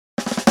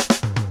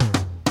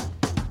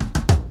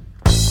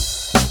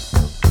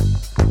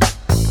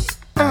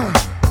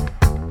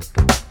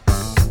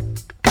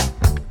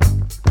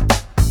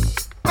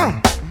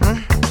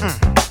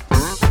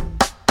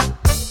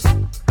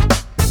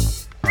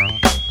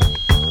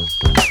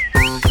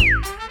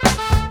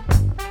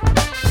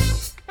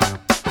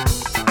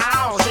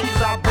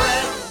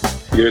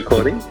You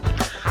recording?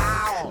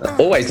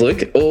 Always,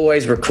 Luke.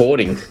 Always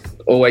recording.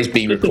 Always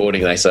be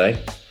recording, they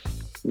say.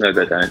 No,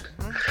 they don't.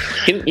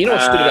 You know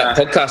what's good about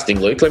podcasting,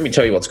 Luke? Let me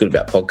tell you what's good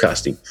about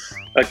podcasting.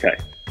 Okay.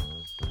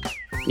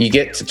 You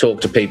get to talk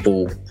to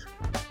people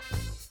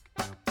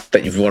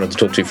that you've wanted to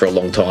talk to for a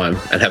long time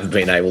and haven't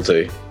been able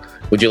to.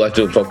 Would you like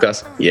to do a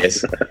podcast?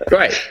 Yes.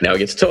 Great. Now we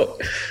get to talk.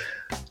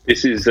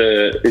 Is this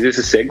a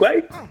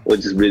segue or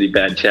just really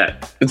bad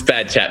chat? It's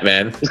bad chat,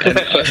 man.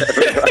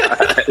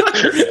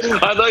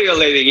 I thought you were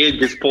leading in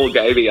because Paul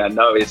Gaby, I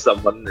know, is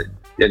someone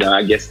that,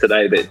 I guess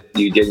today that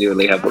you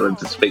genuinely have wanted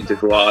to speak to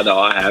for a while. I know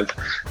I have.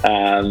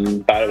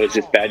 But it was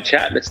just bad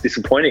chat. That's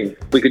disappointing.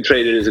 We could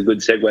treat it as a good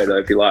segue though,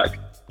 if you like.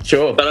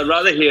 Sure. But I'd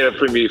rather hear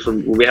from you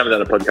we haven't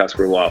done a podcast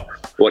for a while.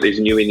 What is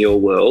new in your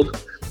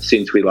world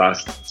since we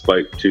last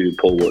spoke to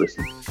Paul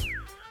Watterson?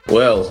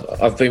 Well,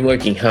 I've been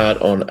working hard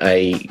on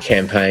a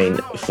campaign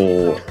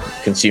for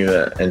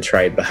consumer and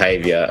trade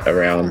behaviour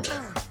around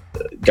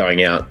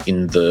going out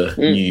in the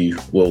new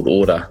world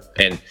order.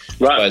 And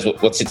I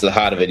suppose what sits at the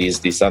heart of it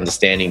is this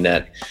understanding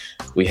that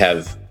we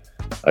have,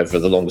 over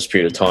the longest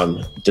period of time,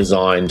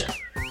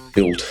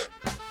 built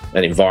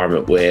an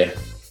environment where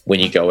when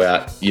you go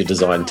out, you're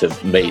designed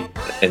to meet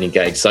and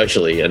engage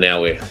socially. And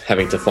now we're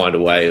having to find a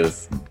way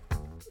of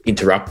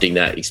interrupting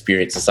that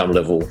experience at some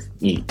level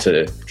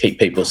to keep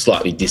people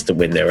slightly distant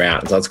when they're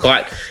out. So it's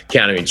quite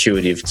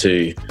counterintuitive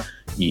to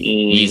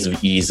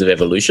years of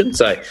evolution.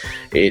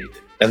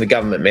 And the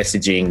government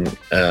messaging,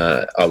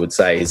 I would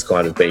say, has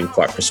kind of been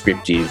quite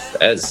prescriptive,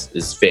 as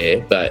is fair,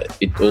 but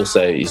it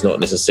also is not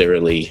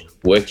necessarily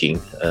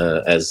working,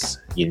 as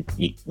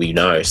we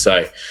know.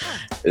 So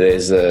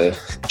there's a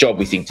job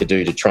we think to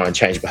do to try and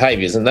change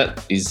behaviours, and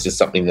that is just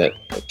something that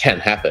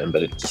can happen,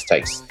 but it just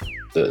takes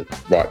the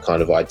right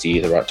kind of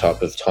idea, the right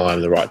type of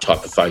time, the right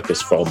type of focus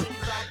from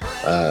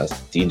the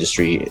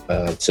industry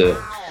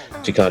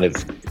to kind of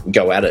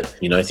go at it.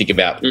 Think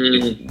about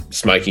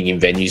smoking in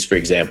venues, for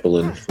example,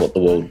 and what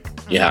the world,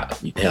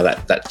 how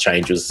that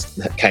change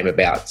came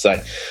about. So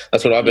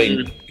that's what I've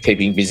been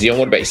keeping busy on.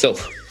 What about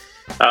yourself?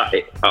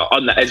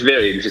 On that, it's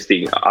very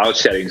interesting. I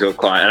was chatting to a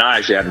client, and I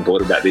actually hadn't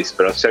thought about this,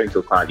 but I was chatting to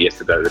a client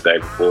yesterday or the day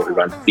before who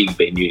runs big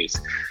venues,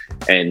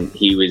 and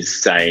he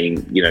was saying,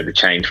 the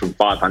change from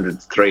 500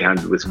 to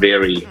 300 was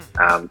very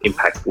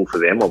impactful for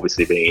them,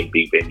 obviously being in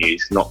big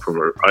venues, not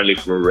only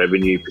from a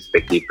revenue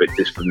perspective, but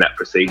just from that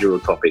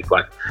procedural topic,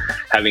 like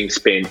having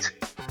spent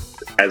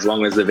as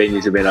long as the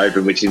venues have been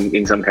open, which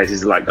in some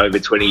cases is like over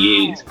 20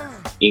 years,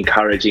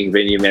 encouraging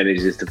venue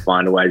managers to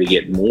find a way to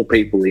get more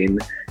people in.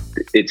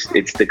 It's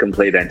the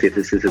complete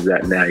antithesis of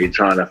that now. You're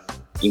trying to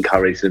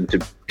encourage them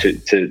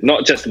to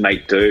not just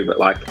make do, but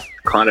like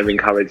kind of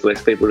encourage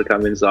less people to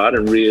come inside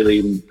and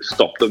really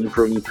stop them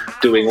from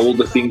doing all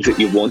the things that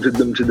you wanted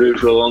them to do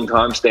for a long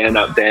time: stand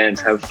up, dance,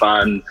 have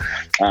fun,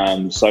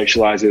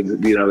 socialise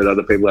with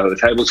other people at the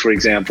tables, for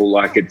example.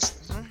 Like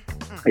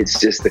it's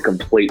just the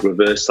complete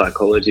reverse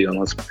psychology on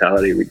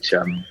hospitality, which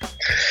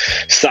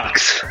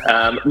sucks.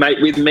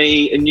 Mate, with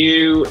me,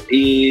 new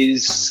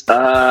is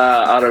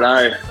I don't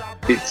know.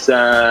 It's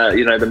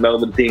the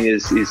Melbourne thing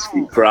is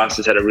for us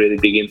has had a really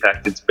big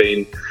impact. It's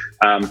been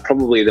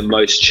probably the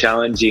most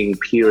challenging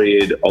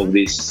period of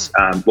this.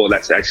 Well,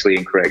 that's actually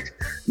incorrect.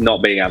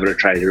 Not being able to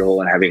trade at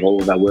all and having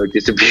all of our work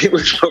disappear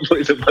was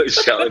probably the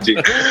most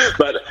challenging.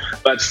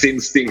 but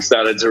since things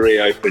started to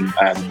reopen,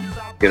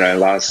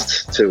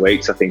 last 2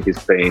 weeks, I think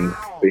has been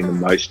the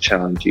most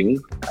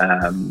challenging.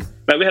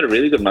 But we had a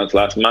really good month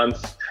last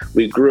month.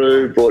 We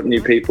grew, brought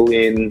new people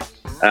in.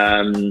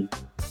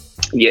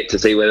 Yet to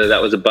see whether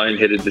that was a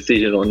boneheaded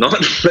decision or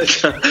not, but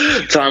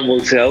time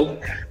will tell.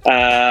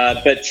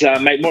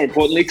 Mate, more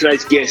importantly,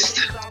 today's guest,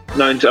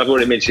 I've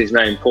already mentioned his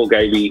name, Paul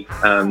Gaby,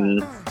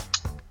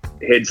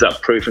 heads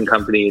up Proof &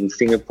 Company in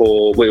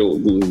Singapore.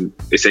 We're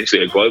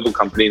essentially a global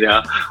company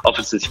now,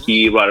 offices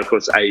here right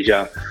across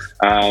Asia.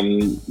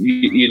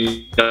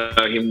 You know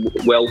him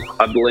well,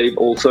 I believe,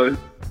 also.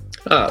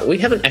 We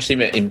haven't actually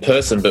met in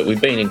person, but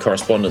we've been in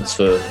correspondence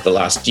for the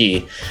last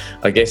year.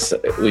 I guess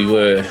we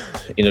were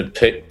in a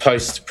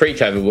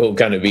pre-COVID world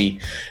going to be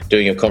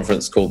doing a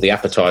conference called The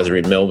Appetizer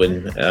in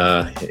Melbourne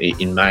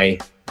in May,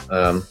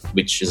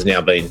 which has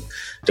now been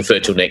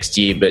deferred till next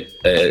year, but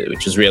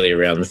which is really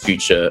around the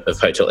future of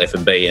hotel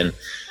F&B. And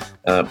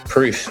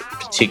Proof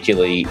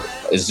particularly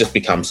has just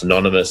become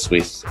synonymous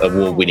with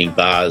award-winning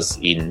bars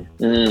in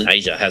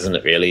Asia, hasn't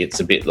it, really? It's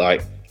a bit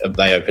like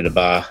they open a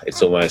bar,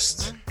 it's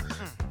almost...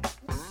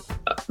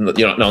 no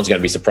one's going to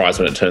be surprised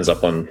when it turns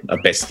up on a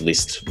best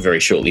list very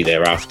shortly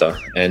thereafter.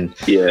 And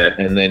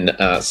then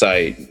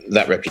so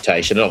that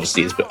reputation, and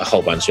obviously there's a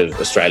whole bunch of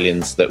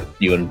Australians that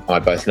you and I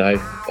both know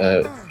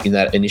in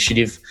that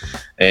initiative.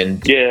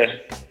 And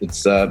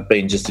it's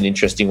been just an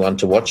interesting one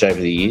to watch over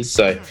the years.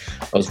 So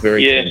I was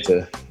very keen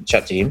to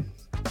chat to him.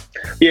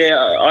 Yeah,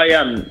 I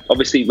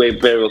obviously we're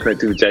very well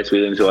connected with Jace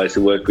Williams, who I used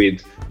to work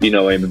with. You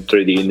know him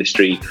through the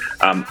industry.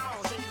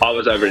 I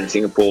was over in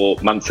Singapore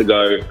months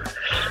ago.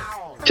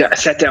 I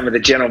sat down with the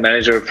general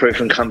manager of Proof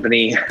 &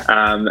 Company,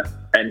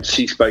 and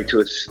she spoke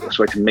to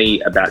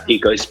me about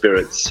Eco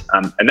Spirits,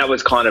 and that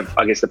was kind of,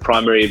 I guess, the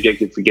primary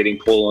objective for getting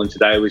Paul on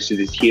today, was to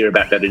just hear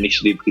about that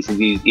initiative, because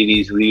it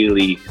is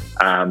really,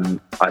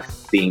 I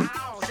think,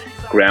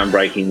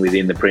 groundbreaking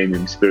within the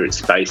premium spirit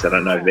space. I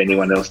don't know of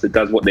anyone else that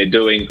does what they're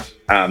doing.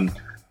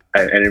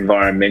 An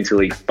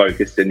environmentally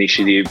focused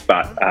initiative,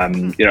 but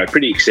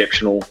pretty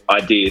exceptional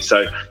idea.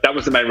 So that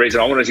was the main reason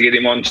I wanted to get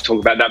him on to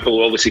talk about that. But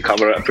we'll obviously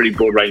cover a pretty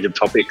broad range of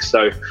topics,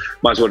 so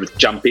might as well just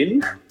jump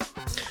in.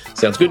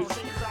 Sounds good.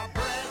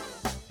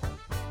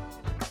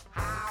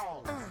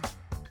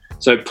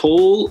 So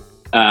Paul,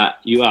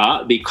 you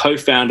are the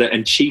co-founder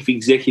and chief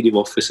executive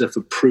officer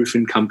for Proof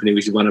 & Company,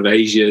 which is one of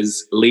Asia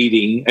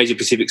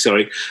Pacific,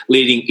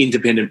 leading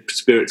independent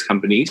spirits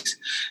companies.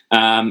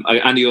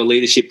 Under your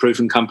leadership, Proof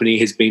 & Company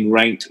has been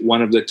ranked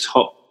one of the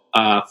top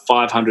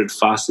 500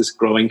 fastest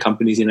growing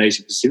companies in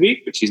Asia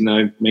Pacific, which is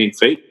no mean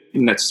feat,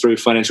 and that's through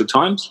Financial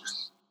Times.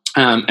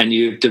 And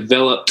you've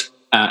developed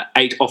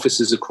 8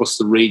 offices across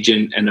the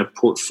region and a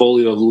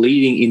portfolio of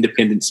leading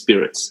independent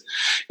spirits.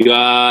 You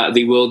are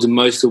the world's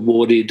most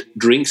awarded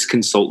drinks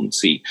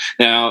consultancy.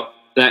 Now,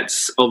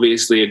 that's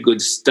obviously a good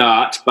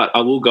start, but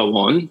I will go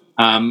on.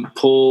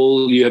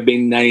 Paul, you have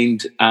been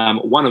named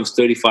one of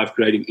 35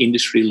 creative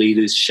industry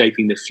leaders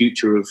shaping the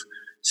future of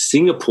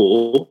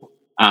Singapore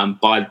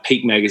by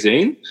Peak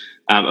Magazine.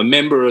 A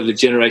member of the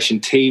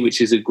Generation T,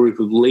 which is a group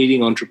of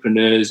leading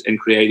entrepreneurs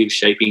and creatives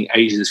shaping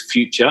Asia's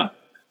future.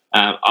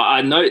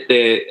 I note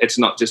there it's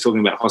not just talking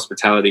about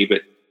hospitality,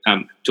 but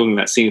talking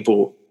about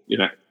Singapore,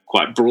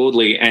 quite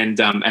broadly, and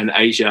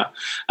Asia.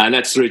 And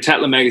that's through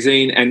Tatler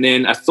Magazine, and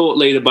then a thought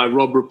leader by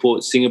Robb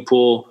Report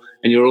Singapore,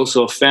 and you're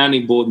also a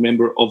founding board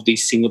member of the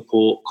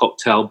Singapore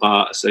Cocktail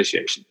Bar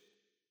Association.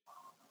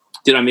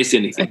 Did I miss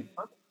anything?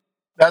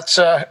 That's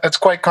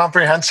quite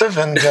comprehensive,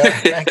 and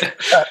thank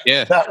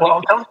you. That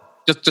welcome.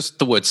 Just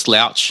the word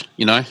slouch,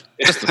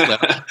 just the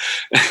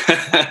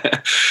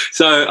slouch.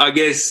 So I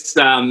guess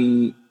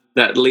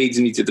that leads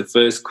me to the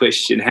first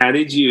question. How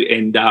did you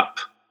end up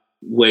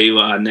where you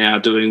are now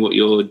doing what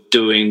you're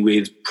doing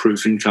with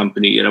Proof &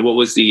 Company? What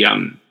was the,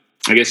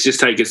 I guess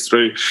just take us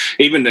through,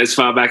 even as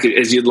far back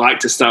as you'd like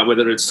to start,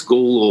 whether it's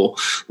school or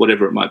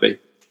whatever it might be.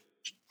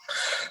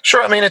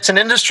 Sure. I mean, it's an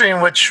industry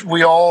in which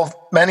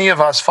many of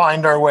us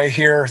find our way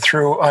here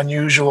through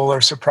unusual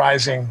or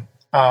surprising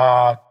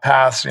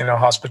paths,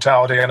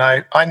 hospitality. And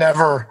I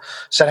never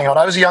setting out.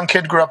 I was a young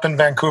kid, grew up in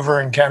Vancouver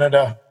in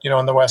Canada,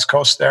 on the West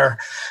Coast there.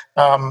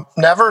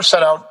 Never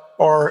set out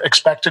or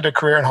expected a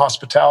career in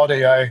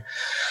hospitality. I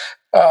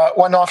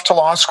went off to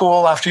law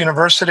school after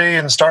university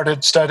and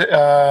started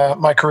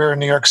my career in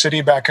New York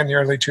City back in the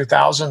early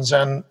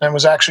 2000s, and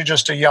was actually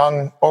just a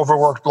young,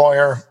 overworked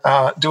lawyer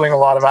doing a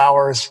lot of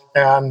hours.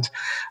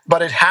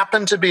 But it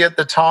happened to be at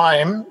the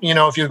time,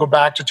 if you go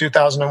back to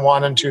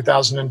 2001 and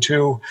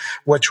 2002,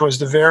 which was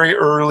the very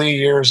early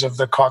years of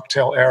the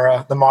cocktail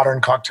era, the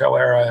modern cocktail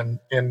era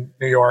in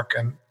New York.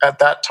 And at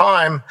that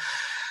time,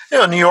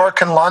 New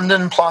York and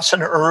London, plus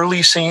an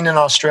early scene in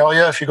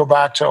Australia, if you go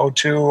back to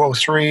 02,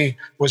 03,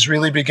 was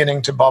really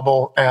beginning to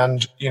bubble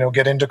and,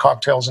 get into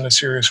cocktails in a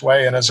serious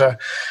way. And as a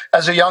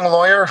young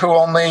lawyer who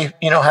only,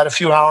 had a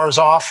few hours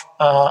off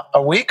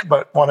a week,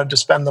 but wanted to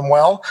spend them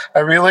well, I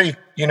really,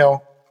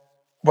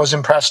 was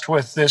impressed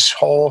with this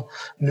whole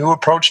new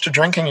approach to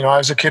drinking. I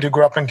was a kid who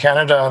grew up in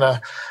Canada, and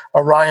a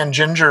Ryan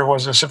Ginger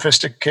was as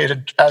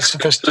sophisticated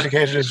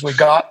as we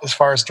got as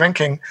far as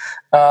drinking.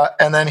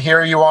 And then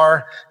here you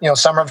are,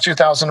 summer of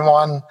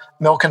 2001,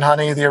 Milk and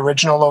Honey, the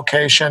original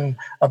location,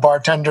 a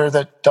bartender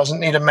that doesn't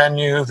need a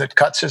menu, that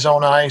cuts his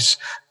own ice,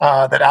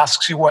 that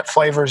asks you what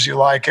flavors you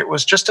like. It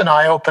was just an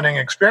eye-opening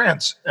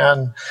experience.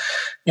 And,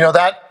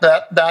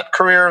 that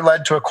career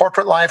led to a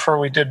corporate life where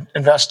we did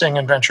investing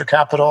and venture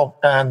capital.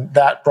 And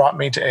that brought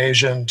me to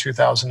Asia in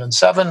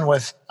 2007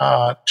 with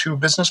 2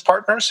 business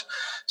partners,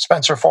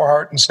 Spencer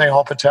Forhart and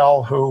Snehal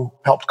Patel, who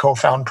helped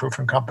co-found Proof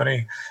 &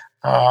 Company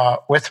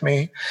with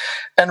me.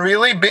 And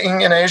really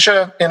being in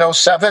Asia in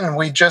 2007,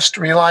 we just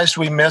realized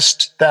we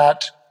missed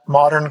that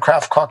modern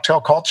craft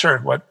cocktail culture,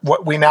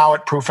 what we now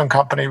at Proof &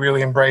 Company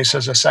really embrace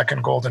as a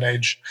second golden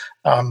age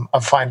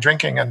of fine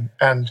drinking.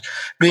 And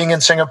being in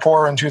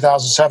Singapore in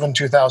 2007,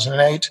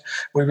 2008,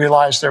 we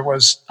realized there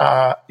was,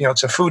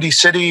 it's a foodie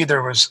city.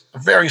 There was a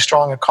very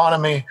strong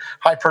economy,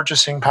 high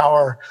purchasing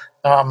power,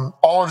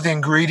 all of the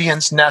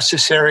ingredients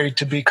necessary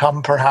to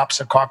become perhaps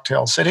a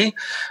cocktail city.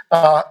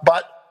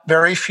 But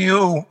very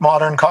few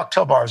modern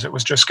cocktail bars. It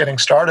was just getting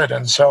started.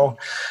 And so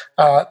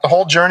the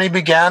whole journey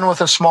began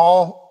with a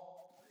small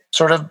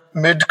sort of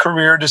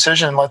mid-career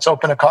decision. Let's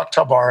open a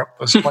cocktail bar.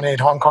 It was 28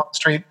 Hong Kong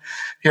Street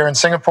here in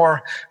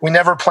Singapore. We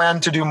never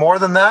planned to do more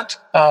than that.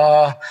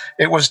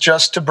 It was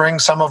just to bring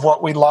some of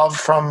what we love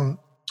from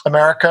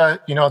America,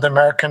 the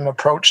American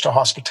approach to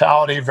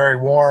hospitality, very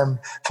warm,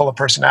 full of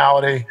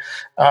personality,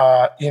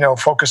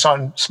 focus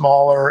on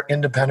smaller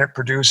independent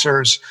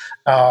producers,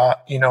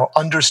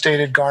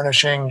 understated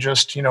garnishing,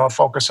 just, a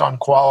focus on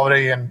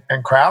quality and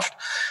craft.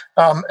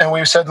 And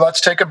we said, let's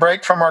take a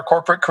break from our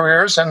corporate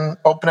careers and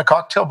open a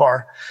cocktail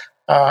bar.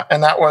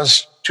 and that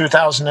was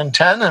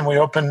 2010, and we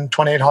opened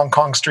 28 Hong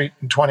Kong Street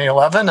in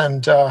 2011,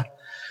 and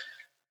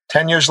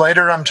 10 years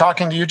later, I'm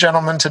talking to you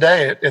gentlemen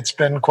today. It's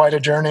been quite a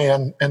journey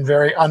and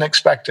very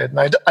unexpected.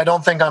 And I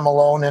don't think I'm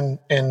alone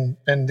in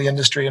the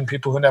industry and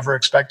people who never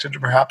expected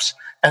to perhaps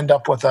end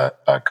up with a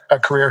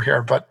career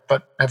here, but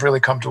have really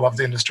come to love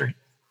the industry.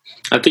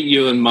 I think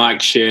you and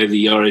Mike share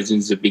the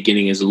origins of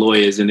beginning as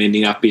lawyers and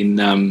ending up in,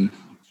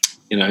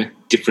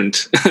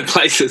 different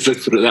places,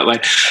 let's put it that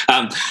way.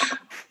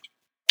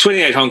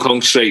 28 Hong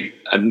Kong Street,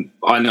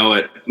 I know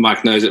it,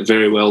 Mike knows it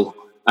very well.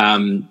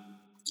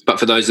 But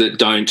for those that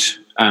don't,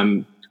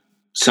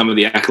 some of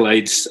the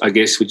accolades, I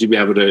guess, would you be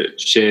able to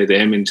share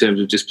them in terms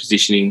of just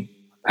positioning,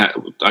 how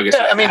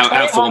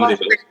formative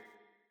it was?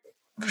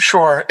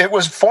 Sure. It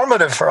was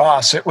formative for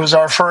us. It was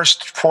our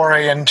first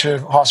foray into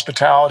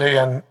hospitality,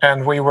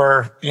 and we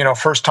were,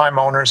 first-time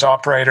owners,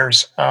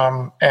 operators,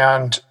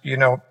 and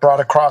brought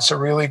across a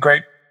really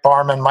great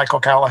barman,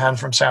 Michael Callahan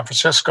from San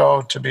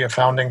Francisco, to be a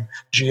founding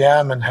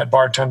GM and head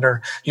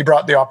bartender. He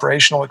brought the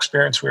operational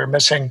experience we were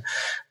missing.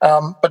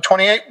 But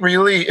 28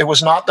 really, it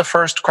was not the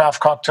first craft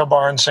cocktail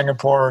bar in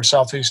Singapore or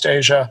Southeast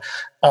Asia,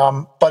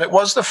 but it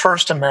was the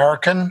first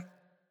American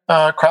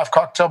craft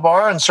cocktail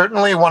bar, and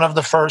certainly one of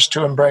the first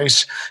to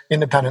embrace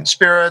independent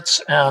spirits.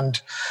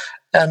 And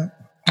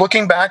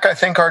looking back, I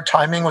think our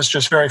timing was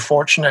just very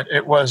fortunate.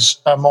 It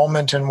was a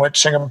moment in which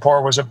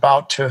Singapore was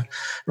about to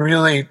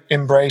really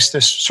embrace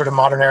this sort of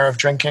modern era of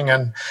drinking.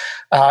 And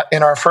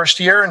in our first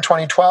year in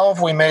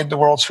 2012, we made the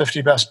world's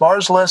 50 best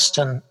bars list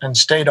and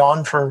stayed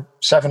on for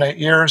 7-8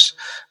 years.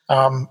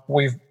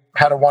 We've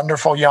had a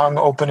wonderful young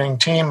opening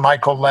team.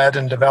 Michael led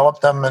and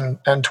developed them, and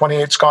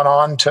 28's gone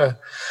on to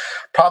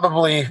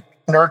probably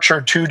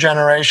nurture 2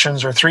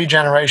 generations or 3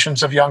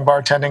 generations of young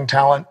bartending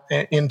talent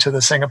into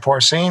the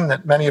Singapore scene,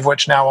 that many of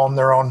which now own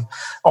their own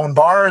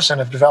bars and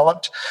have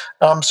developed.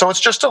 So it's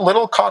just a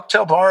little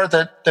cocktail bar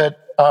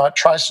that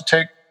tries to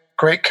take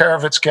great care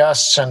of its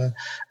guests and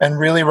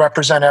really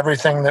represent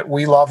everything that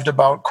we loved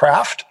about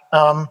craft.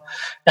 And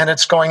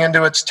it's going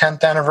into its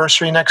 10th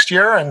anniversary next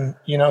year, and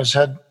has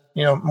had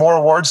more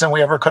awards than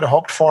we ever could have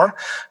hoped for.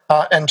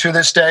 And to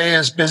this day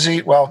is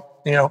busy. Well,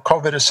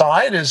 COVID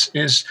aside,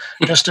 is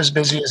just as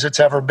busy as it's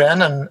ever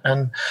been.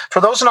 And for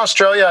those in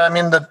Australia, I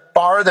mean, the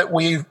bar that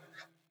we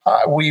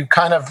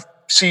kind of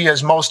see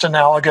as most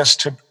analogous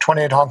to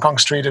 28 Hong Kong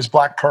Street is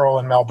Black Pearl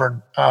in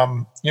Melbourne.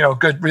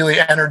 Good, really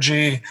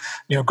energy,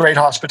 great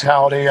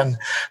hospitality. And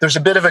there's a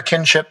bit of a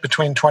kinship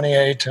between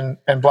 28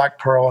 and Black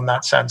Pearl in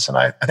that sense. And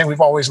I think we've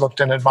always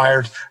looked and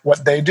admired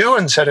what they do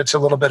and said it's a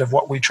little bit of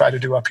what we try to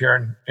do up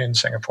here in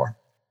Singapore.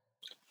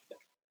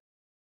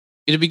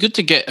 It'd be good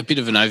to get a bit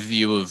of an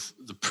overview of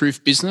the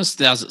Proof business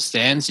as it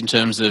stands in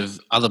terms of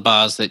other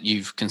bars that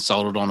you've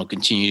consulted on or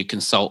continue to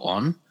consult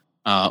on,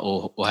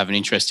 or have an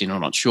interest in.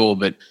 I'm not sure,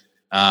 but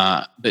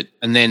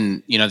and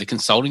then the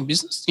consulting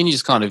business. Can you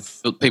just kind of,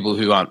 for people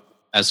who aren't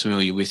as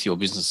familiar with your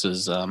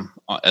businesses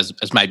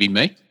as maybe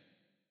me?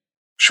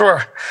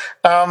 Sure.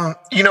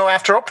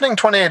 After opening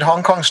 28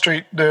 Hong Kong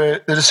Street,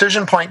 the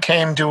decision point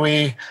came: do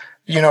we?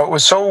 It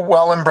was so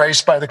well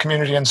embraced by the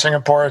community in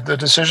Singapore. The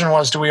decision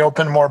was, do we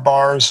open more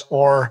bars,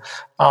 or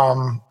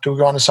do we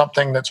go into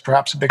something that's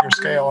perhaps a bigger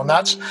scale? And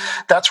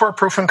that's where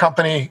Proof &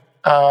 Company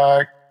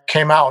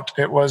came out.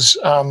 It was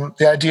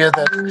the idea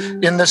that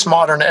in this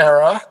modern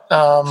era,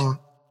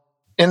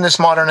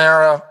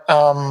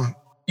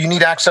 you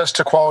need access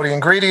to quality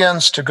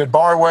ingredients, to good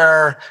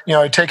barware.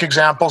 I take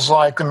examples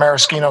like the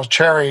Maraschino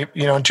Cherry.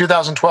 In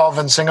 2012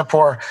 in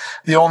Singapore,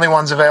 the only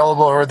ones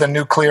available were the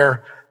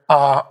nuclear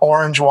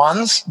orange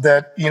ones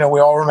that we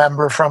all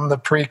remember from the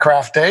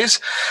pre-craft days.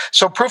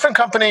 So Proof &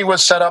 Company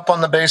was set up on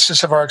the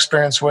basis of our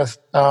experience with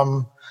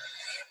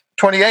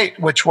 28,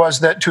 which was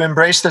that to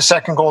embrace the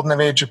second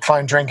golden age of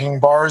fine drinking,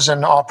 bars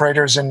and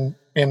operators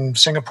in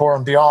Singapore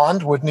and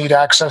beyond would need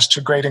access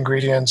to great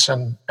ingredients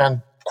and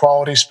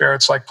quality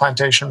spirits like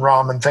plantation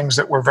rum and things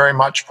that were very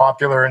much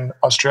popular in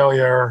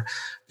Australia or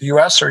the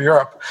US or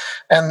Europe.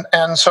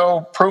 And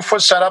so Proof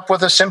was set up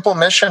with a simple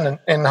mission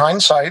in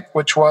hindsight,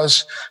 which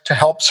was to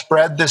help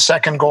spread the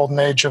second golden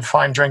age of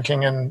fine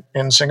drinking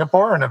in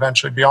Singapore and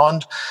eventually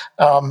beyond,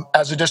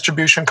 as a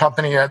distribution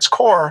company at its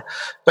core.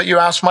 But you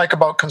asked Mike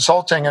about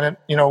consulting, and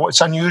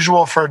it's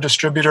unusual for a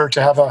distributor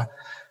to have a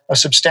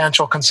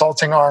substantial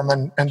consulting arm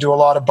and do a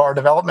lot of bar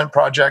development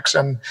projects.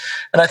 And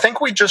I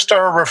think we just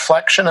are a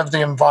reflection of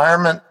the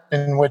environment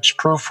in which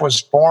Proof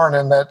was born,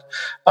 and that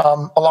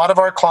a lot of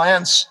our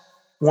clients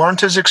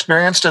weren't as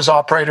experienced as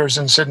operators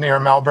in Sydney or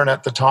Melbourne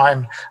at the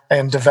time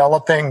in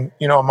developing,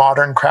 a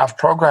modern craft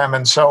program.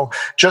 And so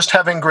just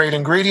having great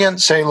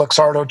ingredients, say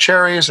Luxardo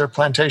cherries or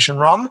plantation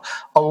rum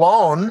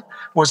alone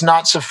was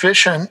not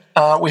sufficient.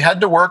 We had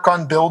to work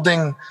on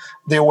building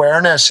the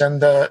awareness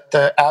and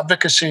the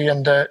advocacy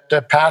and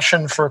the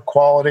passion for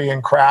quality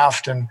and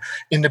craft and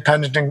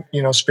independent,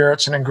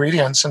 spirits and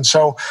ingredients. And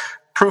so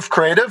Proof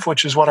Creative,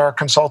 which is what our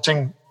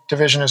consulting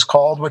division is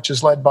called, which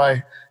is led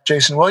by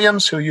Jason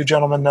Williams, who you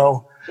gentlemen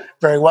know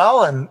very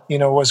well, and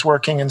was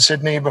working in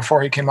Sydney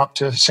before he came up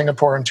to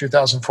Singapore in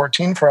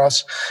 2014 for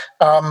us,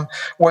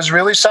 was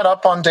really set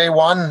up on day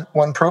one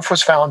when Proof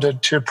was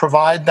founded to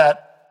provide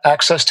that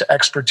access to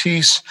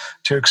expertise,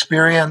 to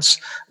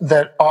experience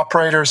that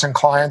operators and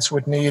clients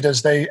would need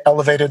as they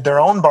elevated their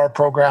own bar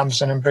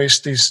programs and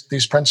embraced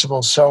these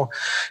principles. So,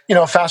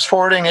 fast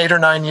forwarding 8 or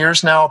 9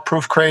 years now,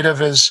 Proof Creative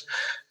is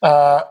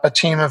a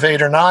team of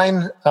 8 or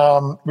 9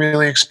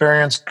 really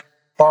experienced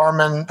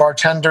barmen,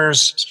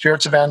 bartenders,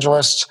 spirits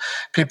evangelists,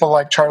 people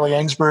like Charlie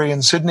Ainsbury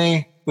in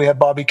Sydney. We have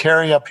Bobby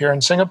Carey up here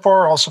in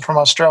Singapore, also from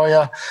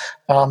Australia,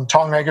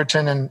 Tong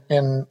Egerton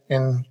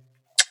in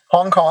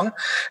Hong Kong,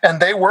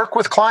 and they work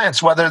with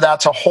clients, whether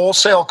that's a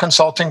wholesale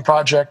consulting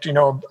project,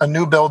 a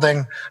new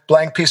building,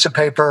 blank piece of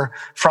paper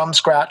from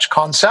scratch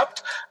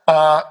concept,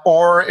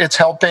 or it's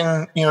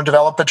helping,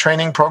 develop a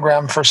training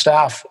program for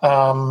staff,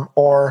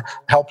 or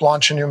help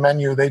launch a new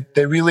menu.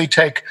 They really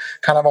take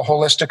kind of a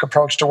holistic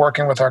approach to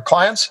working with our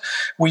clients.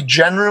 We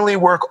generally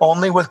work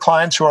only with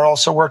clients who are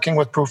also working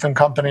with Proof &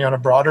 Company on a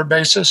broader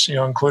basis,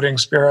 including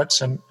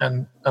spirits and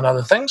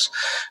other things.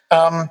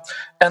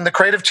 And the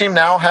creative team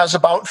now has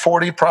about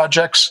 40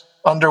 projects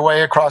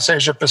underway across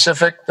Asia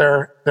Pacific.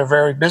 They're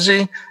very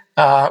busy.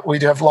 We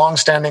do have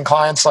long-standing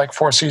clients like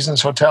Four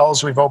Seasons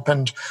Hotels. We've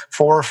opened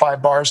 4 or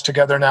 5 bars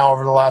together now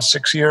over the last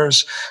 6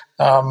 years.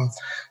 Some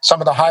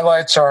of the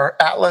highlights are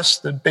Atlas,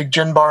 the big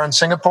gin bar in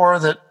Singapore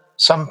that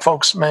some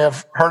folks may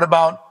have heard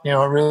about,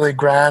 a really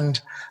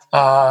grand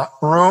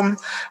room.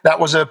 That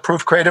was a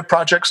Proof Creative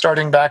project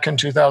starting back in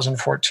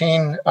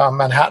 2014.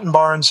 Manhattan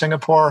Bar in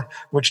Singapore,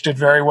 which did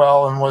very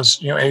well and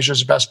was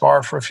Asia's best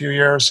bar for a few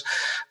years.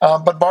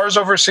 But bars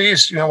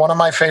overseas, one of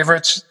my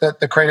favorites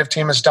that the creative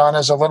team has done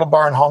is a little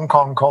bar in Hong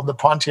Kong called the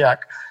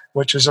Pontiac,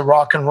 which is a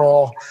rock and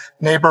roll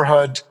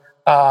neighborhood,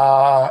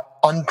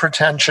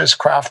 unpretentious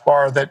craft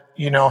bar that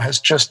has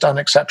just done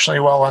exceptionally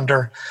well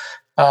under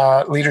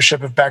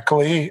leadership of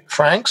Beckley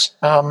Franks.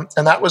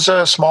 And that was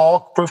a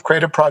small Proof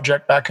Creative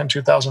project back in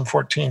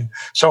 2014.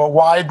 So a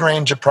wide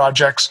range of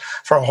projects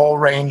for a whole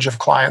range of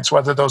clients,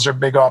 whether those are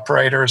big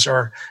operators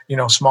or,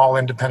 small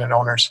independent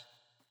owners.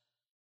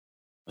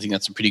 I think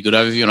that's a pretty good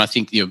overview. And I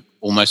think you're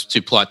almost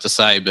too polite to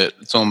say, but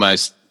it's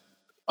almost,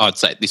 I'd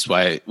say it this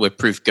way, where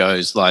Proof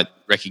goes, like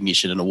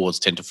recognition and awards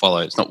tend to follow.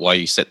 It's not why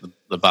you set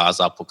the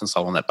bars up or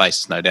consult on that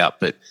basis, no doubt,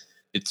 but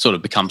it sort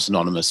of becomes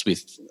synonymous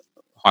with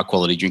high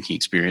quality drinking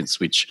experience,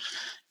 which,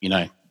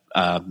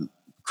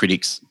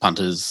 critics,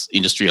 punters,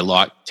 industry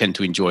alike tend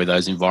to enjoy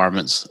those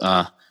environments,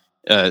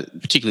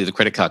 particularly the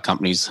credit card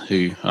companies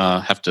who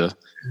have to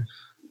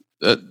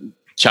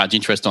charge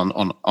interest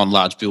on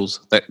large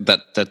bills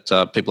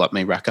that people like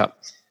me rack up.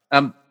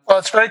 Well,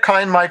 it's very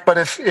kind, Mike, but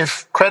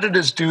if credit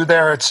is due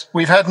there,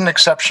 we've had an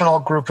exceptional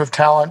group of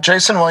talent.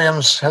 Jason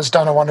Williams has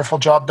done a wonderful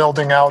job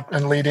building out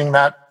and leading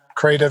that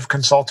creative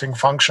consulting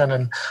function.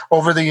 And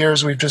over the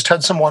years, we've just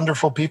had some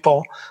wonderful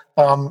people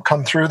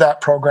come through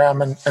that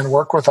program and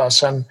work with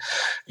us. And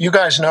you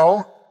guys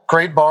know,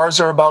 great bars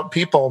are about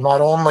people, not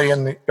only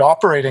in the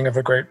operating of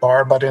a great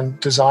bar, but in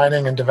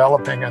designing and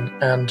developing.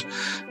 And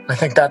I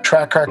think that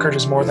track record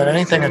is more than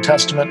anything a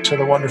testament to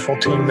the wonderful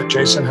team that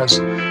Jason has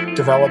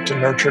developed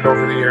and nurtured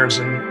over the years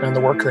and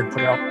the work they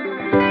put out.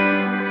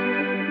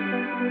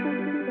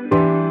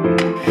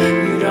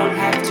 You don't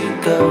have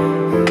to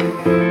go.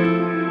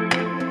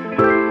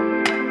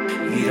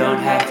 You don't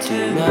have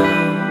to know.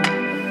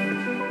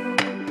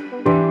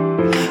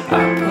 I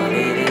put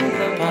it in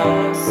the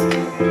past.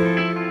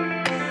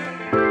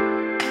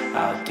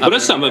 What are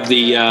some of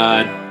the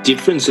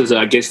differences,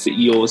 I guess, that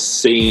you're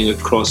seeing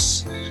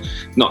across,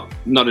 not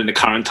in the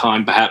current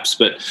time perhaps,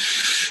 but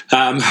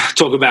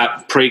talk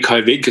about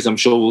pre-COVID, because I'm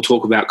sure we'll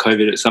talk about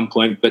COVID at some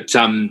point, but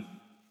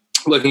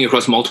working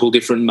across multiple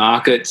different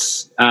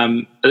markets,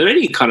 are there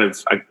any kind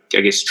of, I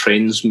guess,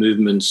 trends,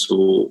 movements,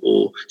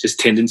 or just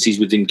tendencies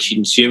within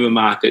consumer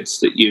markets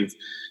that you've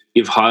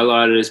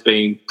highlighted as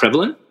being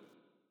prevalent?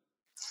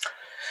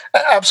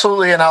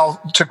 Absolutely. And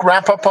to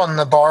wrap up on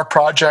the bar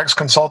projects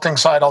consulting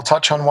side, I'll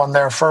touch on one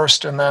there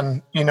first. And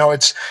then,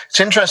 it's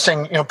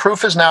interesting,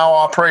 Proof is now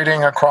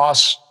operating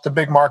across the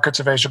big markets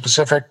of Asia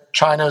Pacific.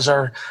 China's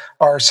our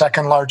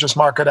second largest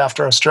market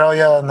after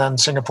Australia, and then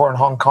Singapore and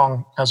Hong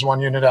Kong as one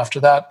unit after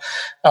that.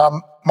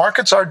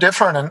 Markets are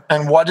different,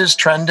 and what is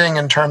trending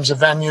in terms of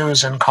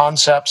venues and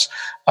concepts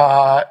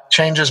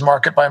changes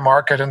market by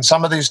market. And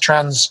some of these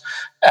trends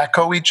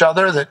echo each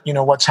other, that,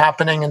 what's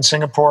happening in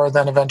Singapore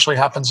then eventually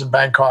happens in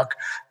Bangkok,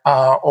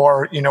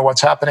 or,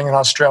 what's happening in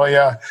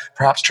Australia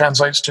perhaps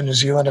translates to New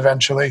Zealand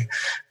eventually.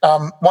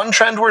 One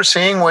trend we're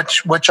seeing,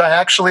 which I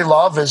actually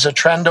love, is a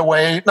trend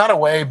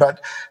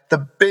but the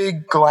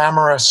big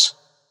glamorous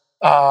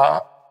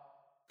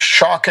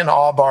shock and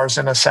awe bars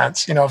in a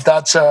sense. If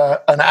that's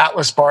an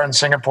Atlas bar in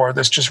Singapore,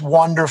 this just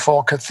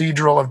wonderful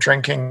cathedral of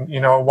drinking,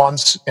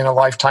 once in a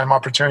lifetime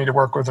opportunity to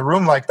work with a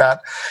room like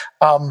that,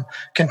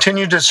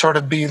 continue to sort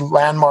of be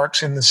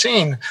landmarks in the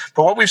scene.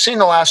 But what we've seen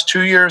the last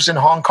 2 years in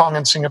Hong Kong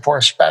and Singapore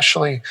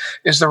especially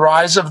is the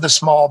rise of the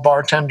small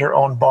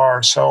bartender-owned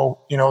bars. So,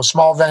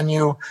 small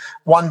venue,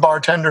 one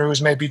bartender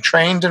who's maybe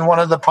trained in one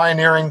of the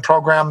pioneering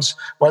programs,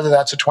 whether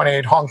that's a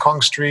 28 Hong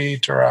Kong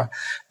Street or a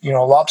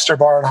lobster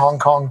bar in Hong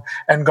Kong,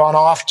 and gone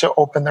off to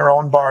open their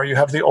own bar. You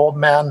have the Old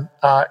Man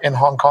in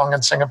Hong Kong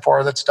and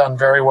Singapore that's done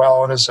very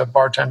well and is a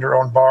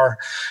bartender-owned bar.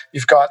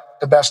 You've got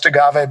the Best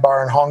Agave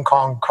bar in Hong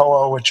Kong,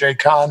 Koa with Jay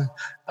Khan,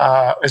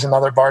 is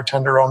another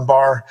bartender-owned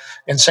bar.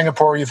 In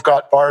Singapore, you've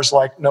got bars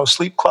like No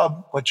Sleep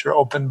Club, which are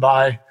opened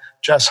by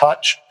Jess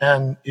Hutch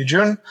and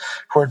Yijun,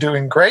 who are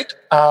doing great.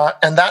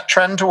 And that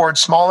trend towards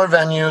smaller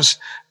venues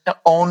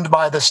owned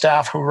by the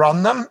staff who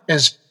run them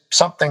is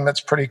something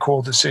that's pretty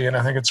cool to see. And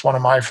I think it's one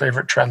of my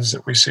favorite trends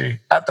that we see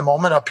at the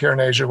moment up here in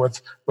Asia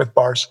with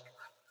bars.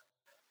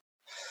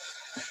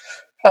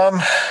 A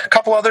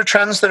couple other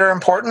trends that are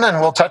important, and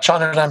we'll touch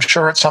on it, I'm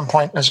sure, at some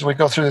point as we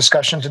go through the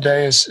discussion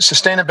today, is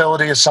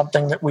sustainability is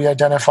something that we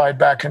identified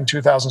back in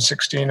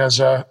 2016 as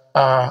a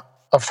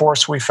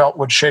force we felt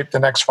would shape the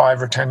next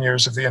 5 or 10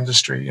 years of the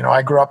industry.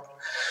 I grew up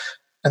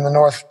in the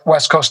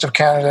northwest coast of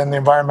Canada in the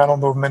environmental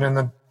movement in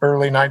the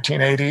early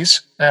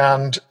 1980s.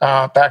 And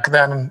back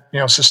then,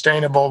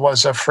 sustainable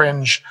was a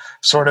fringe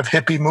sort of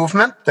hippie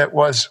movement that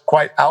was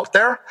quite out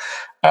there.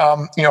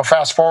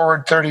 Fast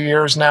forward 30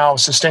 years now,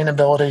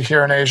 sustainability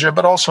here in Asia,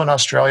 but also in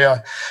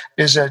Australia,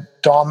 is a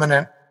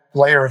dominant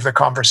layer of the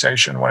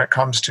conversation when it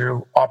comes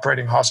to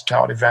operating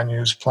hospitality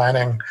venues,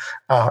 planning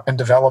and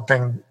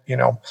developing,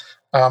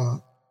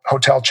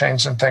 hotel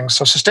chains and things.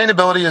 So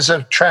sustainability is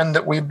a trend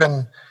that we've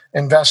been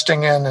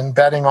investing in and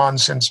betting on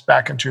since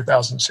back in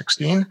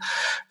 2016.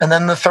 And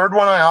then the third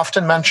one I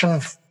often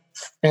mention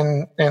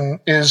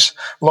is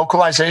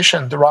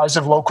localization, the rise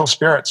of local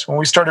spirits. When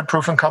we started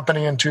Proof &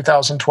 Company in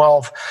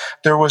 2012,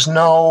 there was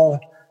no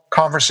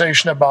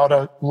conversation about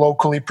a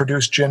locally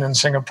produced gin in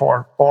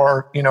Singapore,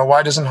 or,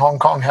 why doesn't Hong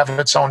Kong have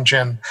its own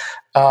gin?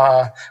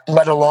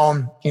 Let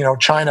alone,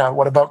 China.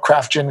 What about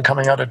craft gin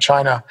coming out of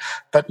China?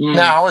 But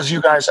now, as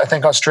you guys, I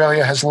think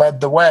Australia has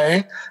led the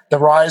way. The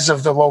rise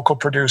of the local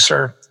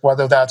producer,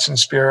 whether that's in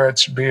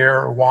spirits, beer,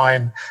 or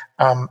wine,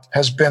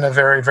 has been a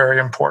very, very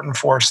important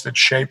force that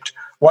shaped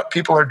what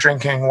people are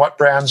drinking, what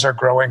brands are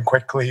growing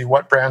quickly,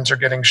 what brands are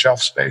getting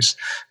shelf space.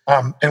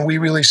 And we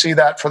really see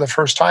that for the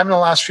first time in the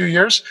last few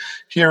years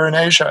here in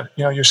Asia.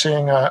 You're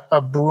seeing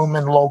a boom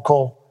in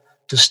local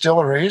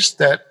distilleries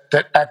that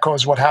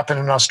echoes what happened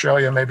in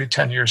Australia maybe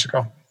 10 years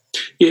ago.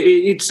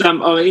 Yeah,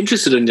 I'm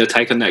interested in your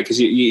take on that, because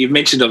you've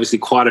mentioned obviously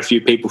quite a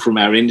few people from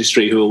our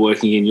industry who are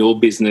working in your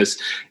business,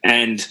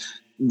 and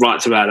right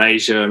throughout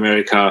Asia,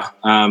 America,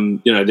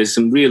 there's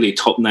some really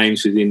top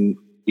names within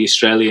the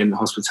Australian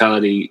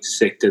hospitality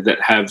sector that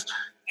have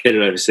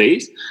headed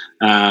overseas.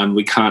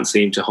 We can't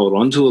seem to hold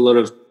on to a lot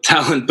of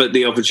talent, but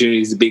the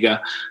opportunities are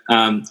bigger.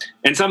 And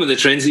some of the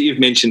trends that you've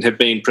mentioned have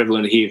been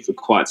prevalent here for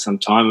quite some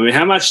time. I mean,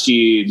 how much do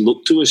you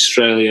look to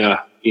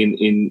Australia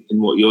in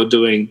what you're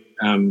doing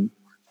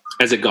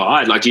as a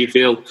guide? Like, do you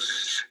feel,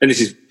 and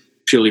this is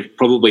purely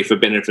probably for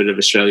benefit of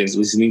Australians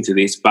listening to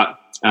this, but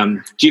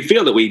do you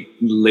feel that we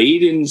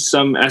lead in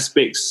some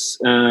aspects,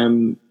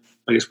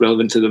 I guess,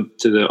 relevant to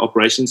the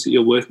operations that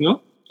you're working on?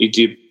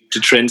 Do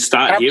trends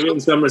start here in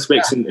some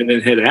respects and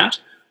then head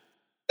out?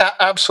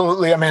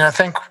 Absolutely. I mean, I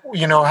think,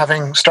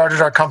 having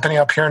started our company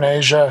up here in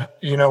Asia,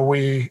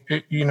 we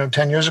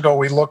 10 years ago,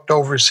 we looked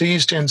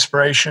overseas to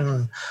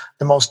inspiration,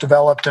 the most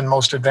developed and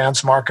most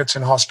advanced markets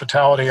in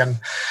hospitality. And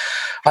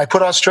I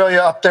put Australia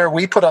up there.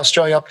 We put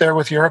Australia up there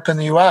with Europe and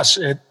the US.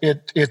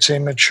 It's a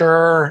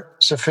mature,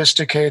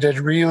 sophisticated,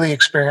 really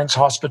experienced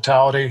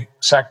hospitality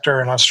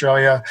sector in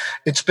Australia.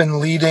 It's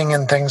been leading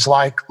in things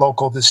like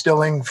local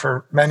distilling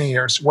for many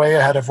years, way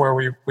ahead of where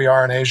we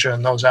are in Asia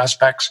in those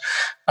aspects.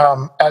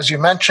 As you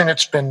mentioned,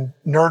 it's been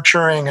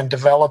nurturing and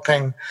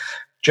developing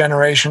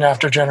generation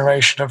after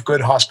generation of good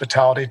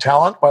hospitality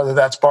talent, whether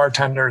that's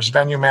bartenders,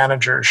 venue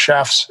managers,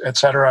 chefs,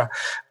 etc.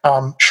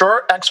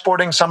 Sure,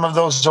 exporting some of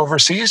those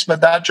overseas, but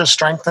that just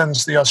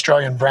strengthens the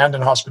Australian brand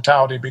in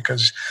hospitality,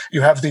 because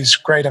you have these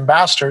great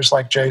ambassadors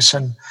like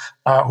Jason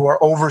who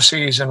are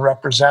overseas and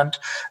represent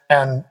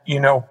and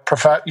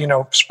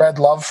spread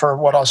love for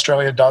what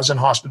Australia does in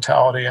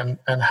hospitality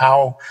and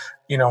how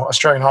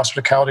Australian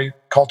hospitality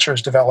culture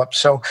is developed.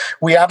 So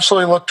we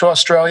absolutely look to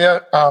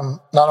Australia,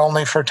 not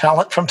only for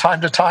talent from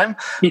time to time,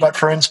 but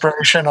for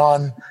inspiration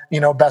on,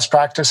 best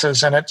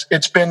practices. And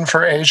it's been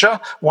for Asia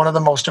one of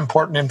the most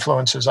important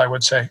influences, I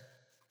would say.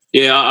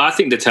 Yeah, I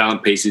think the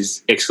talent piece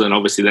is excellent.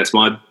 Obviously, that's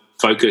my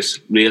focus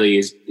really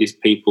is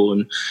people.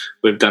 And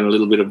we've done a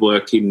little bit of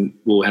work we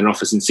had an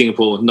office in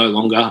Singapore, no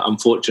longer,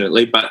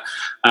 unfortunately, but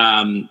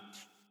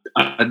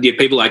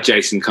people like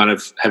Jason kind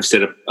of have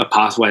set a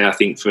pathway, I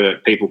think, for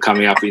people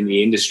coming up in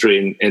the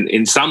industry. And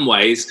in some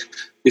ways,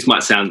 this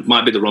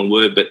might be the wrong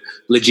word, but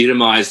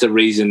legitimize the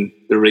reason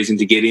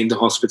to get into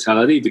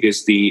hospitality,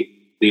 because the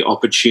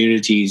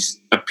opportunities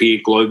appear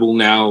global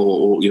now,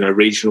 or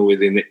regional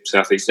within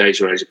Southeast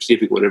Asia or Asia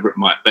Pacific, whatever it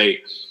might be.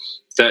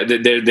 So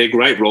they're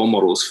great role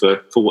models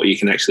for what you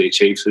can actually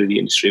achieve through the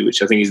industry,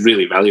 which I think is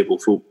really valuable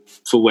for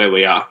where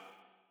we are.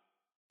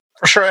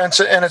 For sure,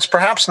 and it's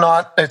perhaps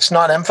not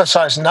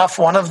emphasized enough.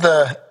 One of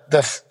the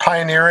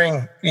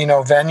pioneering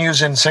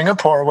venues in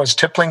Singapore was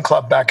Tippling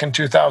Club back in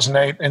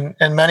 2008,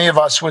 and many of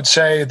us would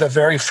say the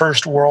very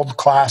first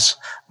world-class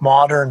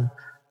modern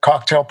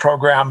cocktail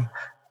program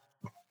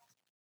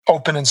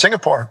open in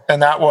Singapore,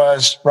 and that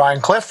was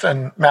Ryan Cliff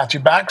and Matthew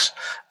Bax,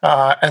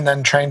 and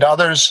then trained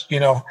others,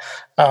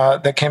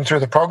 that came through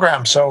the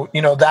program. So,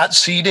 that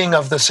seeding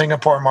of the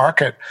Singapore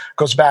market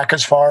goes back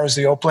as far as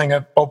the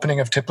opening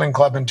of Tippling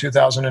Club in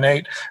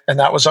 2008, and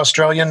that was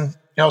Australian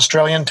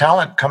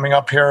talent coming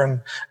up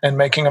here and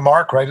making a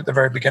mark right at the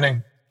very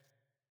beginning.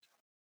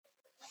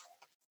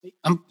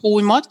 Paul,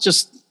 we might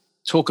just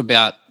talk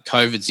about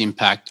COVID's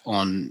impact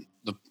on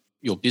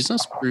your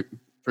business,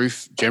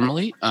 Proof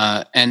generally,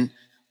 and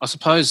I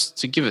suppose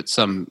to give it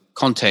some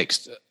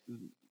context,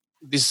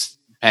 this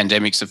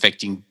pandemic's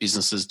affecting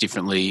businesses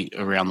differently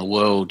around the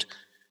world,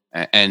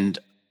 and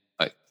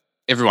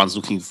everyone's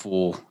looking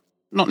for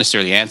not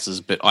necessarily answers,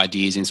 but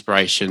ideas,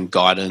 inspiration,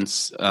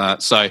 guidance.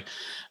 So,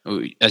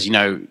 as you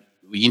know,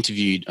 we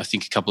interviewed, I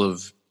think, a couple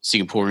of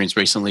Singaporeans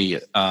recently,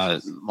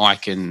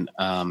 Mike and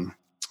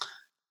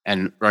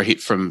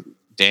Rohit from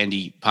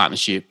Dandy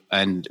Partnership,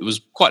 and it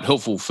was quite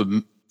helpful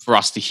for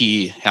us to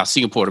hear how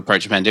Singapore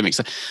approached the pandemic.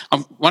 So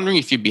I'm wondering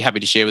if you'd be happy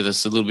to share with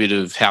us a little bit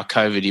of how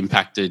COVID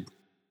impacted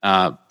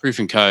Proof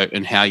 & Co.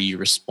 and how you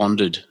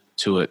responded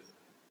to it,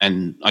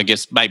 and I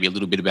guess maybe a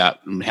little bit about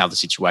how the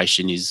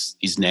situation is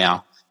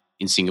now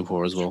in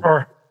Singapore as well.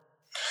 Sure.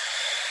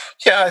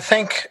 Yeah, I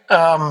think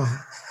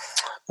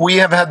we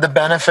have had the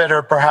benefit,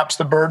 or perhaps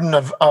the burden,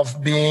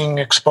 of being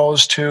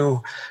exposed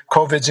to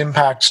COVID's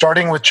impact,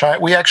 starting with China.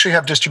 We actually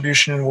have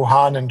distribution in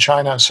Wuhan in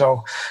China.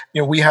 So,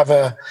 we have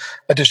a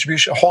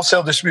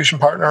wholesale distribution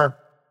partner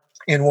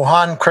in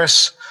Wuhan.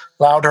 Chris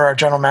Lauder, our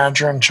general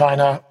manager in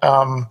China,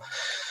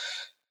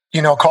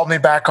 called me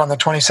back on the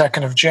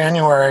 22nd of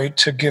January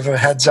to give a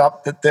heads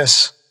up that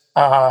this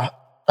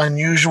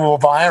unusual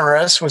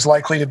virus was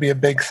likely to be a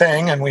big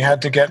thing, and we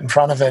had to get in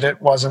front of it. It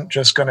wasn't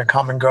just going to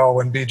come and go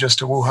and be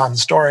just a Wuhan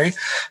story.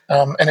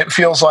 And it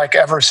feels like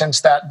ever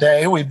since that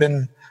day, we've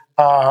been,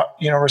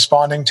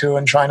 responding to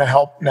and trying to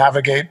help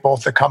navigate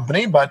both the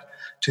company, but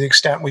to the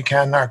extent we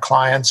can, our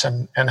clients,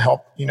 and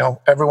help,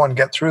 everyone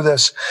get through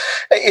this.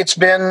 It's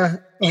been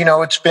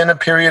a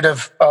period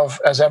of,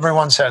 as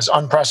everyone says,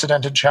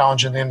 unprecedented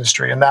challenge in the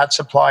industry. And that's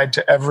applied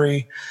to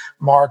every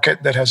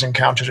market that has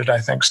encountered it,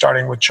 I think,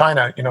 starting with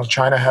China.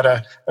 China had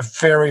a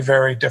very,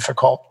 very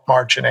difficult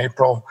March and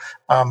April.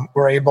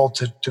 We're able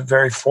to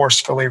very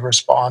forcefully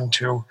respond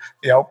to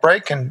the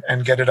outbreak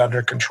and get it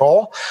under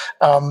control.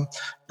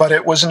 But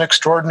it was an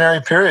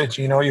extraordinary period.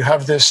 You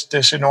have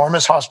this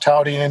enormous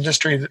hospitality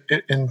industry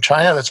in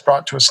China that's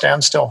brought to a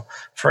standstill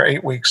for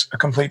 8 weeks, a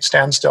complete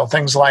standstill.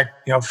 Things like,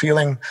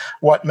 feeling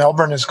what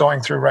Melbourne is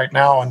going through right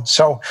now. And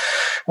so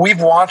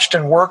we've watched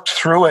and worked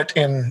through it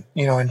in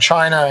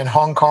China and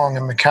Hong Kong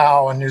and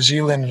Macau and New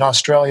Zealand and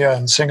Australia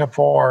and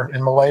Singapore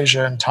and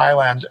Malaysia and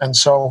Thailand. And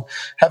so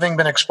having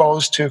been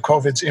exposed to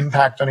COVID's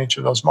impact on each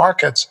of those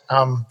markets,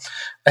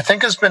 I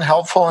think has been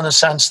helpful in a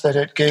sense that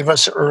it gave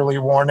us early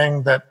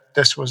warning that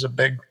this was a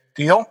big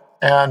deal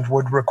and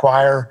would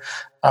require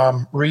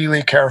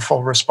really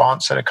careful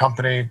response at a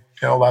company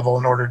level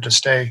in order to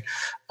stay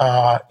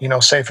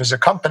safe as a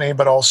company,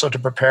 but also to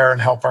prepare and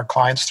help our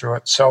clients through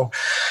it. So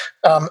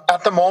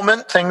at the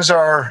moment, things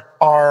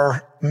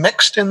are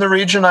mixed in the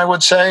region, I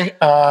would say.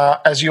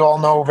 As you all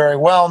know very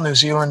well, New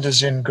Zealand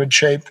is in good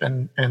shape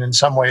and in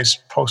some ways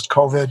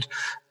post-COVID,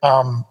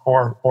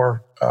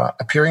 or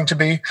appearing to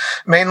be.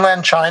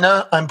 Mainland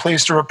China, I'm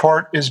pleased to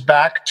report, is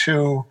back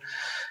to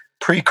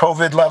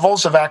pre-COVID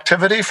levels of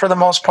activity for the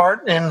most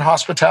part in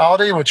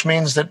hospitality, which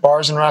means that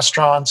bars and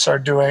restaurants are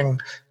doing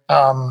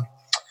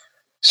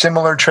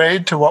similar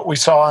trade to what we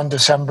saw in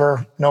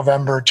December,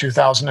 November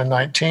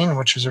 2019,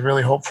 which is a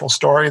really hopeful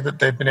story that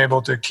they've been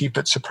able to keep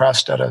it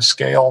suppressed at a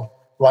scale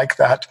like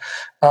that.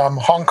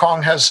 Hong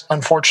Kong has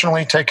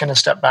unfortunately taken a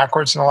step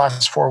backwards in the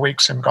last 4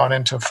 weeks and gone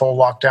into full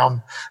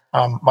lockdown,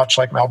 much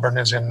like Melbourne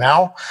is in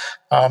now.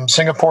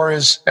 Singapore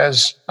is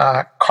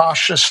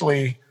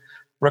cautiously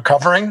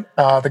recovering.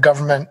 The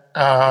government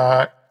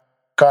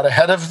got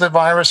ahead of the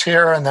virus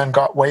here and then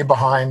got way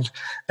behind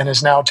and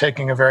is now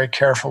taking a very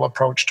careful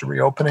approach to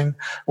reopening.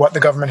 What the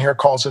government here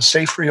calls a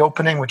safe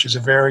reopening, which is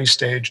a very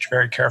staged,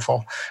 very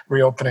careful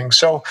reopening.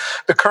 So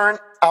the current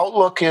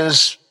outlook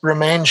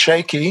remains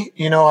shaky.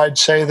 I'd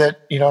say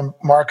that,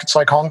 markets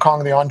like Hong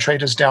Kong, the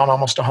on-trade is down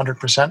almost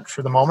 100%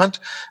 for the moment.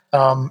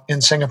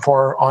 In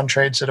Singapore,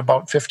 on-trade's at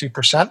about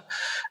 50%.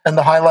 And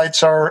the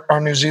highlights are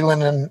New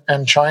Zealand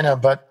and China,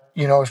 but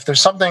if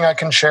there's something I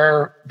can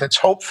share that's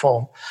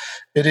hopeful,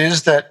 it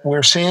is that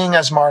we're seeing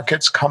as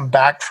markets come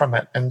back from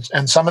it,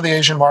 and some of the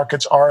Asian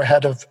markets are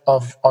ahead of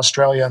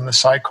Australia in the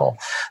cycle,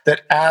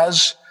 that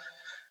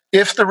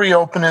if the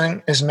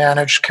reopening is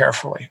managed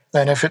carefully,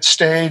 and if it's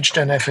staged,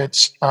 and if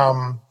it's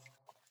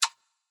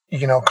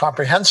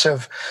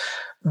comprehensive,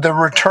 the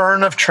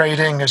return of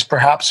trading is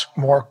perhaps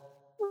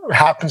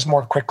happens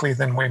more quickly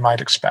than we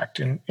might expect.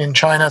 In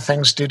China,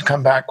 things did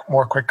come back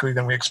more quickly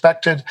than we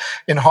expected.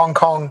 In Hong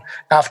Kong,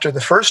 after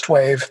the first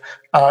wave,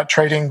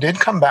 trading did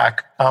come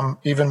back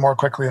even more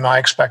quickly than I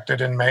expected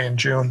in May and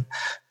June.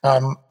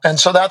 And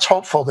so that's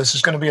hopeful. This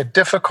is going to be a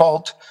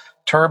difficult,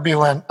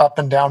 turbulent up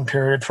and down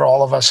period for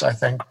all of us, I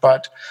think.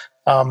 But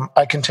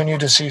I continue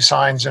to see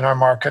signs in our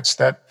markets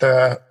that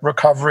the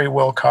recovery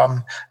will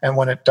come. And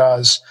when it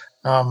does,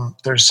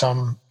 there's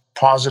some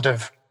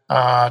positive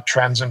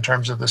trends in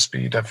terms of the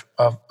speed of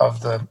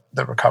the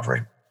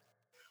recovery.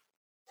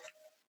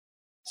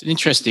 It's an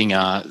interesting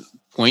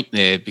point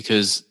there,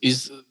 because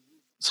is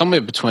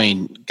somewhere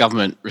between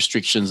government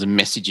restrictions and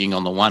messaging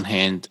on the one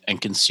hand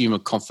and consumer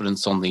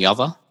confidence on the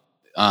other,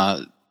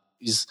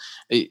 is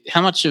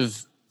how much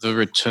of the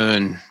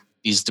return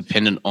is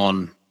dependent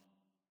on,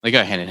 they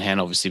go hand in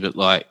hand obviously, but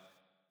like,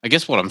 I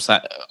guess what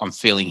I'm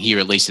feeling here,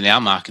 at least in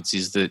our markets,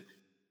 is that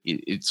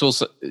it's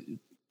also,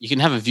 you can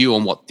have a view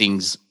on what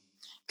things,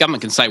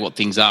 government can say what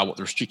things are, what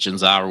the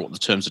restrictions are, or what the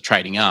terms of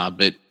trading are,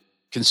 but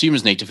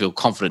consumers need to feel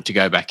confident to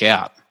go back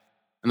out.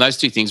 And those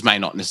two things may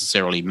not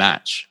necessarily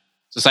match.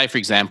 So say, for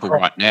example,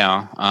 right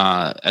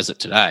now, as of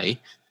today,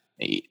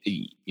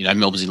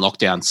 Melbourne's in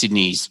lockdown,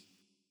 Sydney's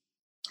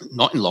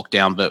not in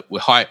lockdown, but we're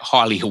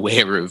highly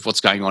aware of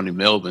what's going on in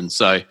Melbourne.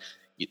 So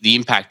the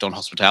impact on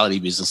hospitality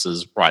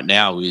businesses right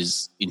now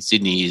is, in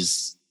Sydney,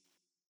 is,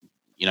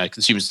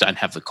 consumers don't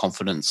have the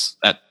confidence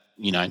at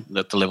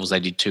the levels they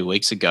did 2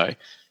 weeks ago.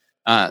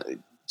 Do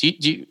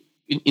you,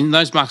 in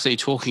those markets that you're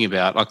talking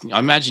about, I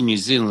imagine New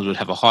Zealand would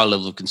have a high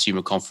level of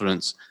consumer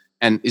confidence.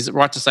 And is it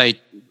right to say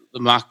the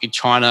market in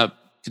China,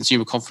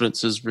 consumer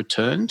confidence has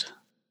returned?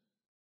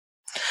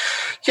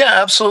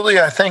 Yeah, absolutely.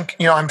 I think,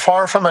 I'm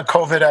far from a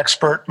COVID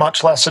expert,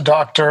 much less a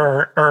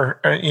doctor or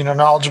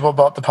knowledgeable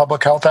about the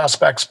public health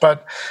aspects.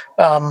 But,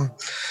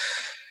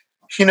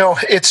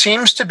 it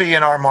seems to be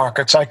in our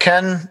markets, I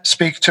can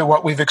speak to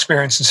what we've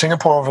experienced in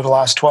Singapore over the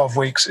last 12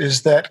 weeks,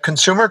 is that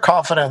consumer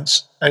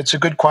confidence, it's a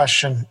good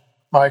question,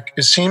 Mike,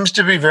 it seems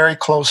to be very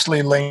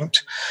closely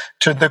linked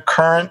to the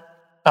current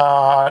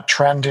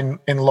trend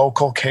in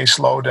local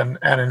caseload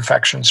and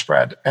infection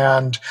spread.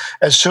 And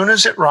as soon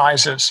as it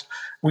rises,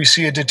 we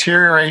see a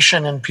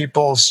deterioration in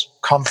people's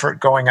comfort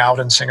going out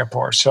in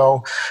Singapore.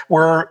 So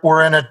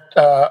we're in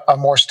a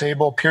more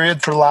stable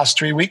period for the last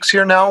 3 weeks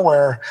here now,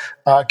 where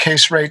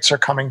case rates are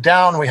coming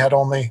down. We had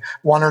only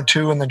 1 or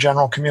 2 in the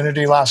general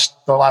community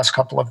the last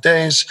couple of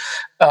days.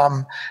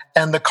 And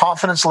the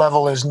confidence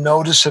level is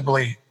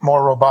noticeably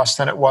more robust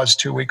than it was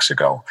 2 weeks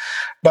ago.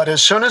 But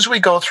as soon as we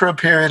go through a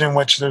period in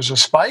which there's a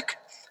spike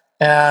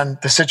and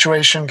the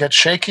situation gets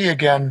shaky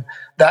again,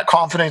 that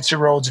confidence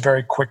erodes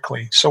very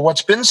quickly. So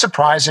what's been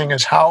surprising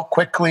is how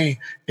quickly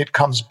it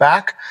comes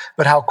back,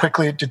 but how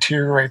quickly it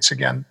deteriorates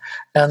again.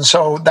 And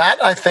so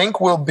that, I think,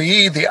 will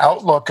be the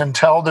outlook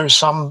until there's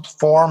some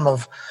form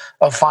of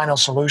final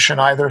solution,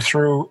 either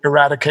through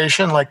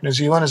eradication, like New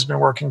Zealand has been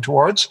working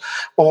towards,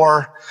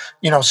 or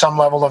some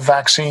level of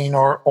vaccine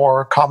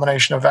or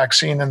combination of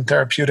vaccine and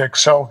therapeutic.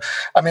 So,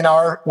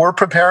 we're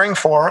preparing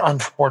for,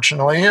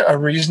 unfortunately, a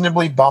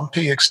reasonably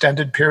bumpy,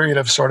 extended period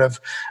of sort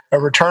of a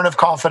return of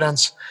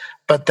confidence,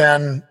 but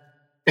then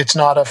it's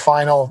not a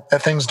final,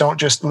 things don't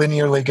just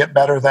linearly get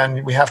better.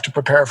 Then we have to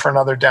prepare for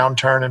another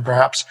downturn and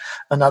perhaps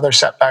another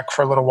setback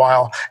for a little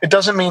while. It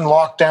doesn't mean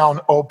lockdown,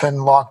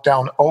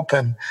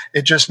 open.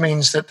 It just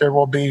means that there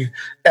will be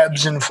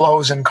ebbs and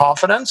flows in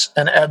confidence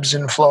and ebbs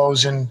and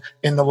flows in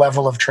the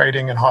level of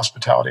trading and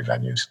hospitality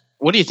venues.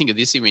 What do you think of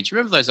this image?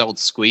 Remember those old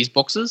squeeze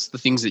boxes, the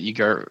things that you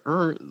go,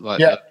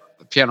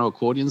 piano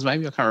accordions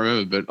maybe? I can't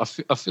remember,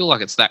 but I feel like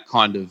it's that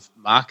kind of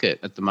market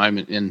at the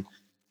moment. And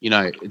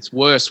it's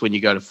worse when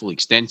you go to full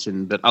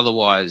extension, but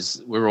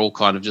otherwise we're all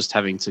kind of just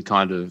having to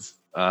kind of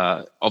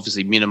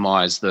obviously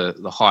minimize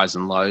the highs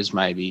and lows.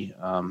 Maybe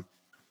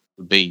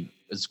would be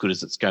as good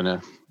as it's going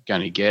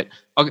to get.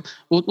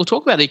 We'll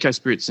talk about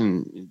EcoSpirits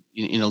in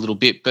a little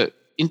bit, but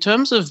in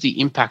terms of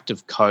the impact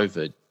of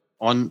COVID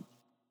on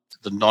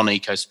the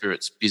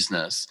non-EcoSpirits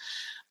business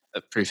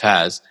that Proof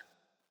has,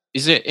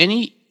 is there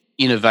any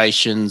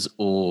innovations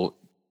or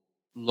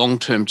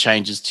long-term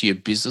changes to your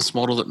business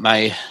model that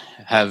may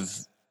have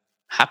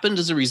happened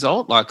as a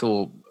result,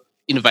 or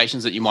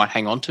innovations that you might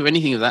hang on to,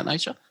 anything of that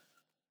nature?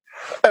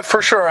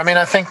 For sure.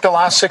 I think the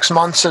last 6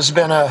 months has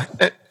been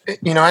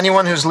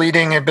anyone who's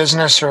leading a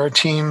business or a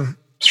team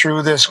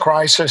through this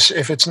crisis,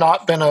 if it's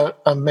not been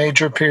a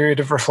major period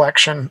of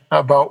reflection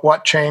about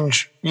what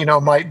change,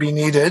 might be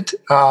needed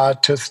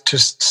to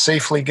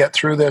safely get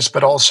through this,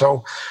 but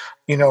also,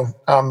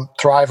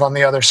 thrive on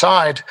the other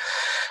side.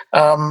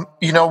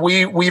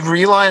 We've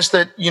realized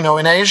that,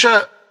 in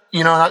Asia,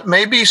 it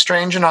may be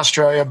strange in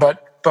Australia,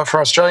 but for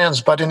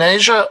Australians. But in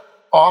Asia,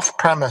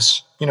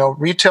 off-premise,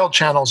 retail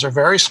channels are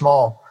very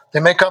small. They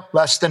make up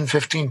less than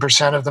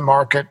 15% of the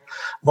market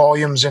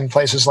volumes in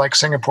places like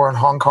Singapore and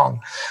Hong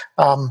Kong.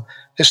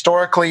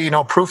 Historically,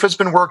 Proof has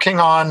been working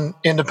on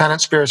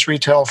independent spirits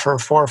retail for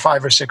 4 or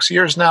 5 or 6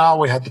 years now.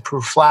 We had the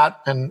Proof Flat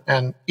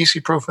and Easy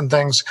Proof and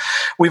things.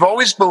 We've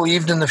always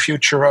believed in the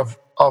future of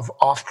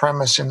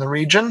off-premise in the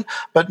region,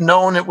 but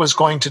known it was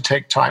going to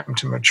take time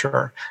to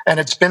mature. And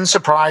it's been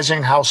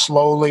surprising how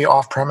slowly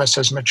off-premise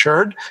has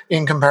matured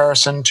in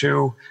comparison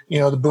to,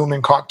 the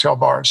booming cocktail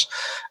bars.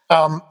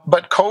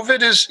 But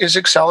COVID is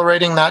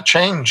accelerating that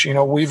change.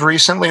 We've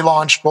recently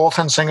launched both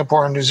in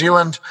Singapore and New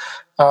Zealand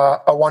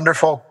a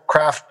wonderful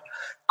craft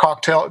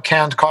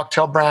canned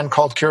cocktail brand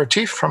called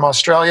Curatif from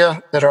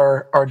Australia that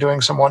are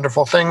doing some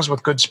wonderful things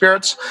with good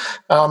spirits.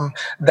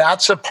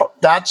 That's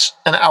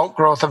an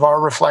outgrowth of our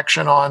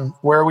reflection on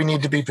where we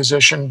need to be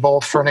positioned,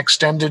 both for an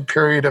extended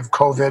period of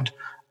COVID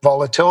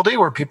volatility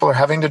where people are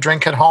having to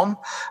drink at home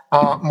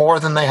more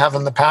than they have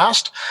in the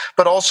past,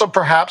 but also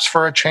perhaps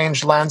for a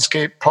changed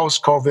landscape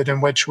post-COVID in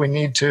which we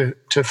need to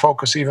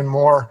focus even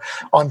more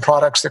on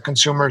products that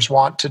consumers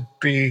want to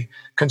be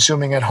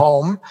consuming at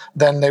home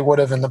than they would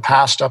have in the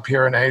past up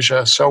here in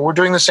Asia. So we're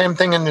doing the same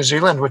thing in New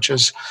Zealand, which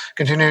is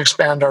continuing to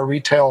expand our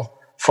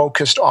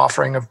retail-focused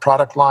offering of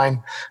product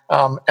line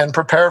and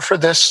prepare for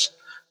this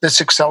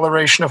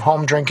acceleration of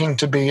home drinking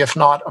to be, if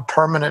not a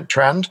permanent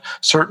trend,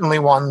 certainly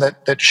one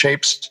that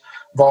shapes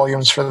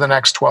volumes for the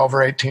next 12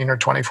 or 18 or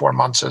 24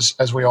 months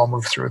as we all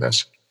move through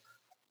this.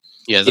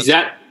 Yeah, is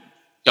that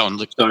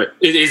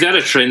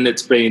a trend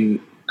that's been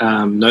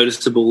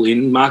noticeable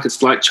in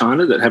markets like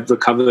China that have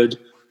recovered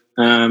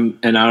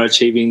and are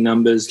achieving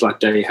numbers like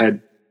they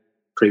had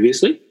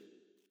previously?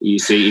 You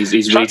see,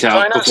 is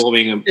retail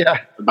performing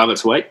above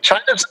its weight?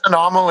 China's an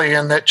anomaly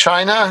in that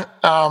China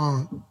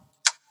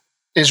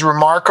is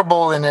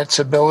remarkable in its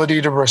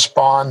ability to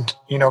respond,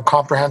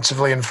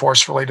 comprehensively and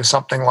forcefully to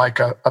something like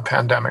a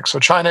pandemic. So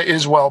China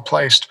is well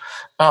placed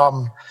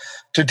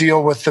to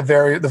deal with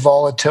the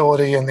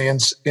volatility and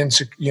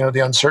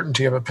the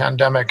uncertainty of a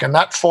pandemic, and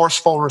that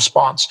forceful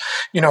response.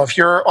 If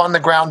you're on the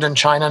ground in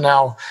China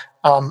now,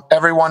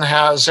 everyone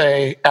has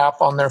a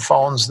app on their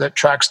phones that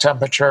tracks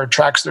temperature,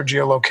 tracks their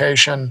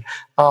geolocation,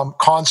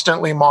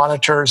 constantly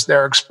monitors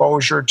their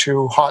exposure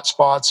to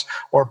hotspots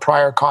or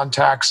prior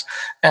contacts.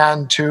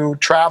 And to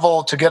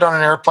travel, to get on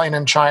an airplane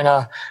in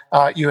China,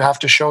 you have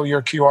to show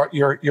your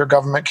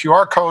government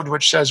QR code,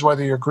 which says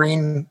whether you're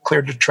green,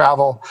 cleared to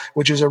travel,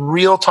 which is a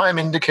real-time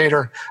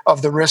indicator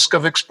of the risk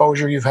of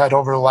exposure you've had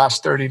over the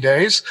last 30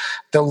 days.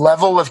 The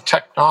level of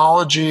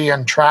technology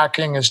and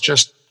tracking is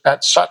just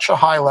at such a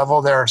high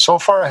level. They're so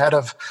far ahead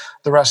of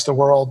the rest of the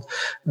world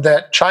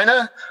that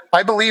China,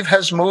 I believe,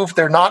 has moved.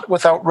 They're not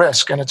without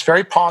risk. And it's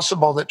very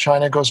possible that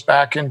China goes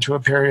back into a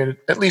period,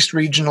 at least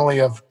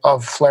regionally,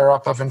 of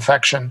flare-up of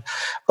infection.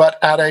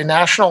 But at a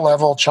national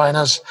level,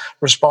 China's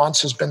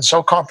response has been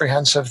so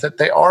comprehensive that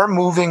they are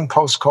moving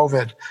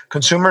post-COVID.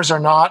 Consumers are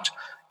not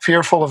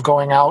fearful of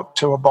going out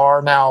to a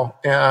bar now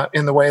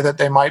in the way that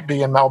they might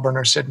be in Melbourne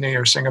or Sydney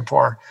or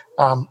Singapore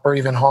or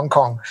even Hong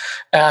Kong.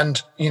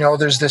 And,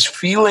 there's this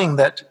feeling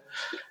that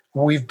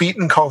we've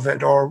beaten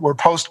COVID or we're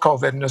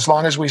post-COVID, and as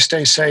long as we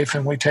stay safe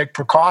and we take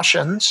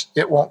precautions,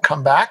 it won't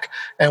come back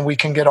and we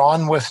can get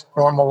on with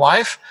normal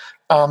life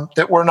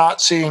that we're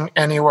not seeing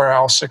anywhere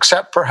else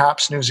except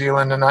perhaps New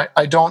Zealand. And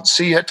I don't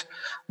see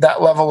that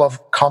level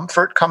of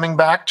comfort coming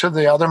back to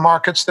the other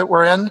markets that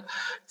we're in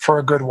for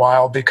a good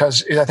while,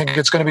 because I think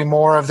it's going to be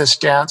more of this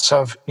dance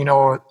of,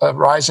 a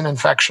rise in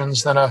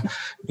infections than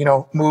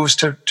moves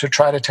to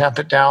try to tamp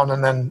it down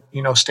and then,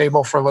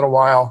 stable for a little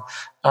while.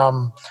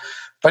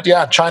 But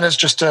yeah, China's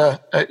just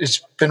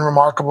it's been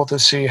remarkable to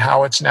see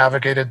how it's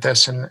navigated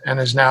this and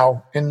is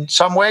now in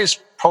some ways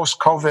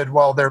post-COVID.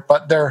 Well,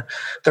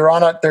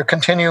 they're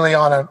continually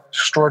on an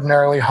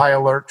extraordinarily high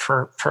alert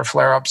for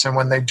flare-ups, and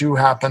when they do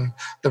happen,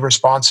 the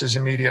response is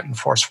immediate and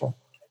forceful.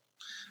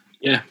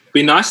 Yeah, it'd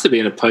be nice to be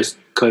in a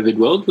post-COVID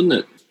world, wouldn't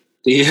it?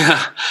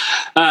 Yeah.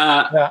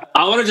 I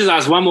want to just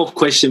ask one more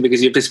question,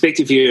 because your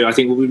perspective here, I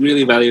think, will be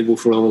really valuable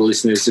for all the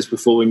listeners just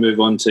before we move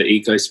on to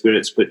Eco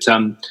Spirits. But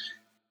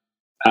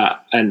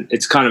and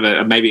it's kind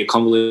of maybe a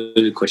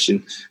convoluted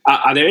question.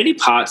 Are there any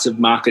parts of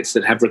markets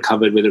that have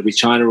recovered, whether it be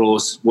China or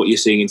what you're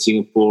seeing in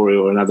Singapore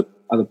or in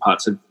other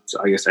parts of,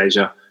 I guess,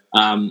 Asia?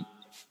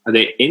 Are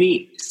there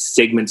any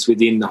segments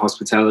within the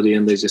hospitality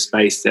and leisure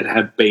space that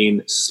have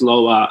been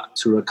slower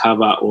to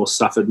recover or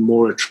suffered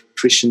more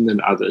attrition than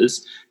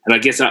others? And I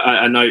guess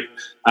I note,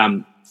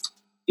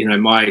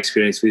 my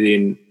experience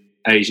within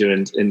Asia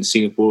and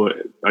Singapore,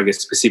 I guess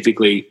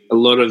specifically, a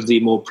lot of the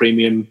more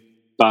premium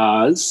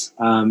bars,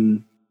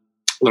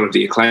 a lot of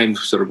the acclaimed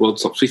sort of World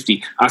Top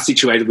 50 are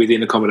situated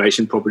within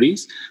accommodation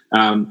properties,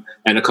 and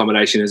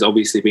accommodation has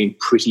obviously been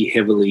pretty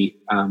heavily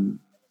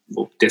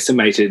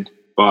decimated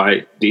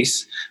by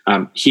this.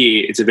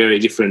 Here, it's a very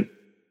different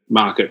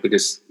market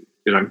because,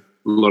 a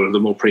lot of the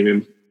more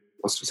premium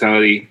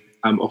hospitality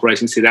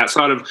operations sit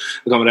outside of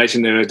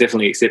accommodation. There are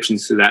definitely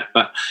exceptions to that.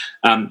 But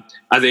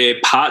are there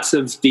parts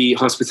of the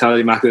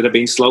hospitality market that have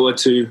been slower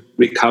to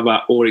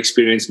recover or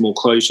experience more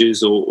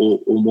closures or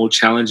more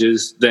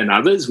challenges than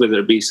others, whether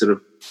it be sort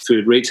of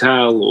food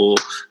retail or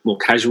more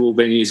casual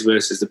venues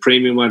versus the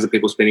premium ones? Are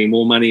people spending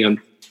more money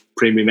on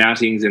premium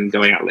outings and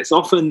going out less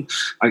often?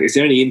 Like, is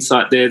there any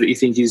insight there that you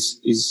think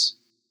is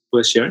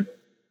worth sharing?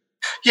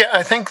 Yeah,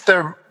 I think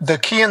the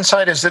key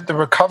insight is that the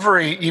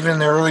recovery, even in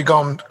the early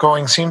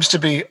going, seems to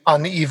be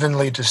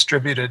unevenly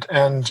distributed,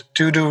 and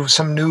due to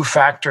some new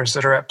factors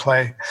that are at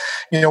play.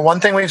 One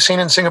thing we've seen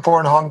in Singapore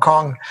and Hong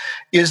Kong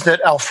is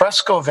that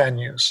alfresco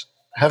venues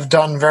have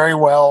done very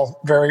well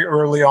very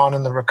early on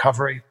in the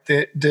recovery.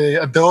 The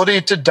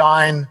ability to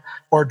dine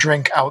or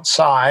drink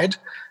outside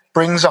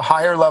brings a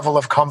higher level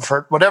of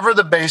comfort. Whatever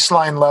the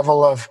baseline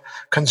level of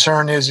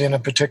concern is in a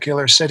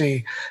particular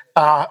city,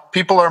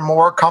 people are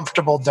more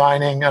comfortable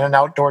dining at an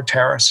outdoor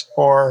terrace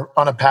or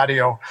on a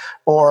patio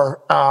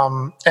or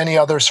any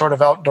other sort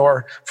of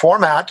outdoor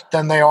format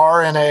than they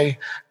are in a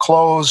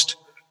closed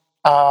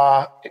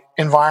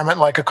environment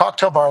like a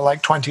cocktail bar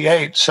like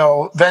 28.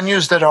 So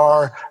venues that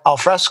are al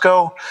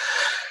fresco,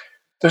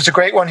 there's a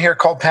great one here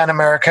called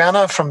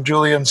Panamericana from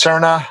Julian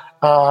Cerna,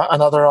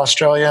 another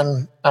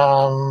Australian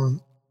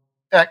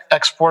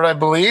export, I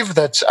believe,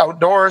 that's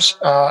outdoors,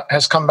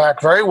 has come back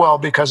very well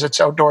because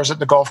it's outdoors at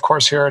the golf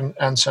course here in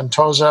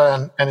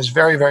Sentosa and is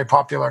very, very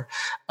popular.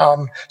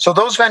 So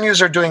those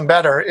venues are doing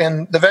better.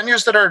 And the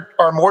venues that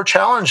are more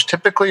challenged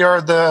typically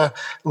are the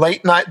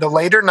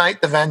later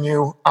night, the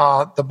venue,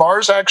 the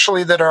bars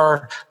actually that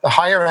are the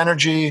higher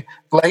energy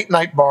late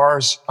night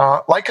bars,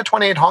 like a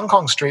 28 Hong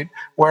Kong Street,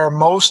 where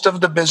most of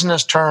the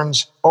business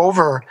turns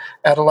over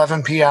at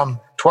 11 p.m.,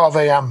 12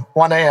 a.m.,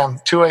 1 a.m.,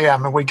 2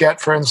 a.m., and we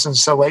get, for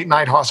instance, the late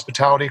night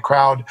hospitality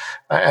crowd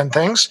and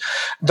things.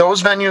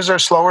 Those venues are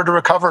slower to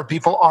recover.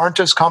 People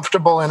aren't as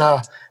comfortable in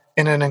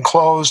an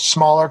enclosed,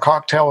 smaller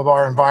cocktail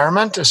bar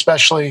environment,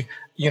 especially,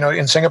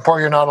 in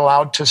Singapore, you're not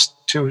allowed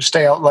to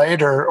stay out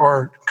late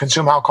or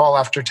consume alcohol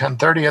after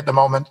 10:30 at the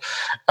moment.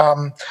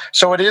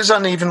 So it is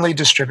unevenly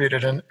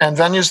distributed. And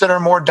venues that are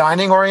more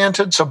dining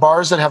oriented, so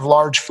bars that have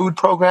large food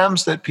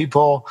programs that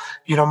people,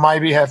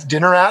 maybe have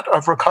dinner at,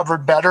 have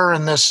recovered better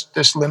in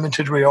this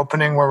limited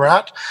reopening where we're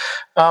at.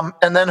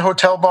 And then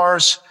hotel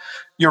bars,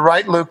 you're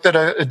right, Luke, that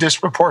a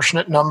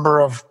disproportionate number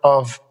of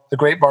the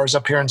great bars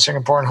up here in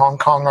Singapore and Hong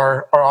Kong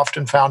are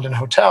often found in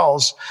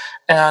hotels.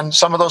 And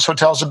some of those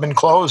hotels have been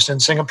closed. In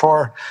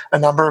Singapore,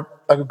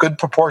 a good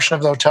proportion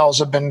of the hotels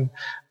have been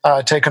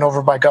taken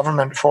over by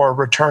government for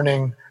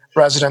returning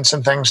residents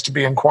and things to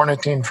be in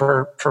quarantine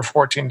for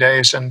 14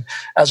 days. And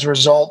as a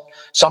result,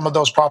 some of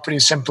those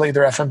properties simply,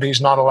 their F&B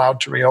is not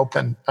allowed to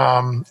reopen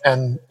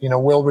and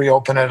will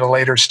reopen at a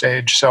later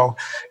stage. So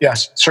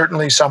yes,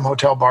 certainly some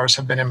hotel bars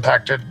have been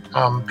impacted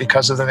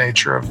because of the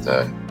nature of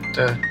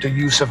the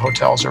use of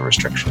hotels or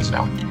restrictions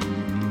now.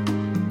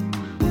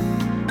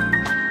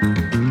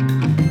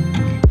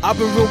 I've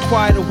been real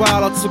quiet a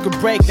while, I took a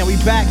break, now we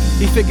back.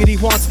 He figured he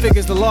wants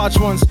figures, the large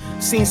ones.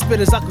 Seen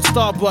spitters, I could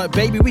start, but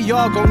baby, we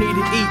all gon' need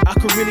to eat. I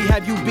could really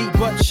have you beat,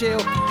 but chill.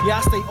 Yeah,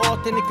 I stay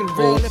authentic and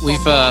real.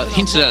 Well, we've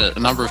hinted at it a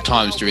number of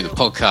times during the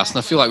podcast, and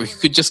I feel like we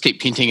could just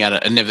keep hinting at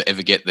it and never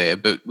ever get there.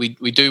 But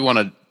we do want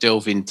to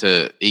delve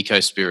into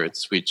Eco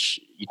Spirits, which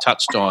you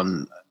touched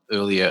on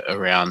earlier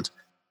around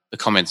the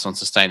comments on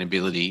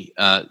sustainability.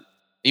 Are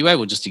you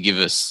able just to give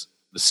us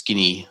the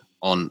skinny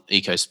on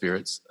Eco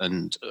Spirits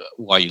and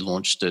why you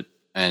launched it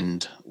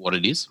and what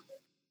it is?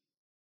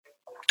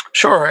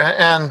 Sure,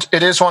 and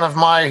it is one of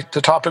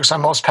the topics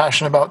I'm most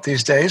passionate about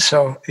these days.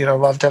 So,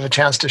 love to have a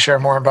chance to share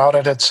more about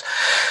it. It's,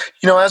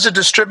 as a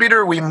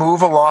distributor, we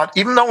move a lot.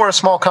 Even though we're a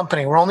small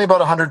company, we're only about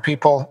 100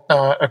 people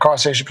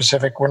across Asia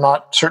Pacific.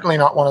 We're certainly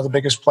not one of the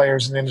biggest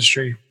players in the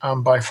industry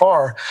by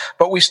far,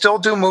 but we still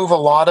do move a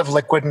lot of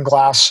liquid and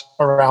glass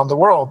around the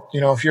world.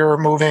 If you're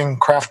moving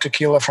craft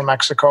tequila from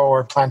Mexico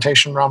or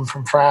plantation rum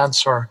from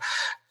France or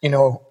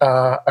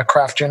a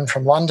craft gin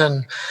from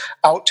London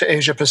out to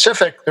Asia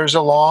Pacific,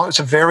 it's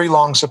a very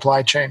long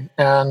supply chain.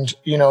 And,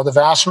 the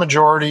vast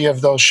majority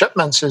of those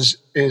shipments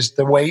is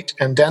the weight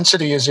and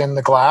density is in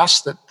the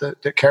glass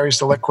that carries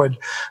the liquid,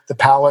 the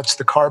pallets,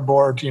 the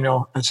cardboard,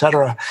 et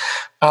cetera.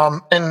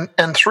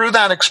 And through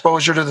that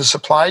exposure to the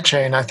supply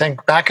chain, I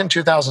think back in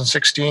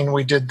 2016,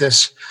 we did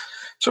this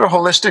sort of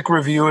holistic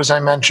review, as I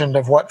mentioned,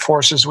 of what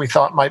forces we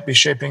thought might be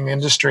shaping the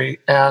industry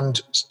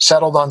and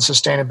settled on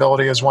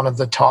sustainability as one of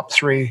the top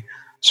three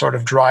sort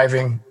of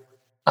driving,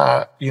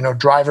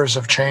 drivers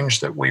of change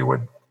that we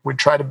would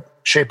try to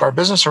shape our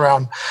business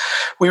around.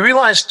 We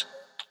realized,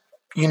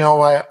 in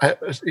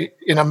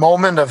a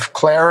moment of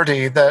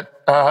clarity that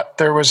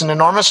there was an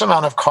enormous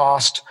amount of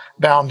cost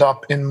bound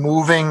up in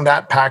moving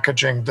that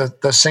packaging,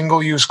 the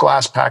single-use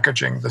glass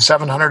packaging, the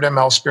 700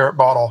 ml spirit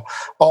bottle,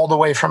 all the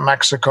way from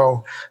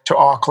Mexico to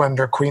Auckland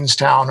or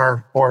Queenstown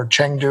or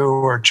Chengdu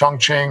or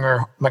Chongqing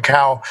or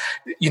Macau.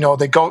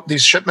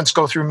 These shipments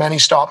go through many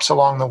stops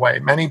along the way,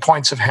 many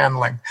points of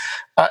handling.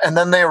 And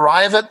then they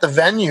arrive at the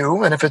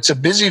venue, and if it's a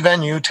busy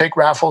venue, take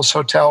Raffles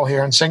Hotel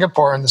here in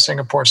Singapore and the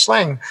Singapore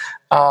Sling,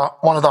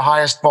 one of the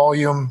highest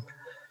volume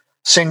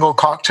single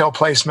cocktail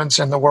placements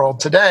in the world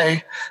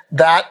today.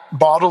 That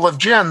bottle of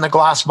gin, the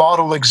glass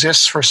bottle,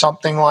 exists for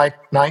something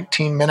like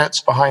 19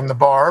 minutes behind the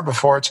bar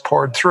before it's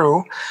poured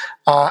through,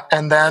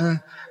 and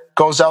then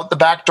goes out the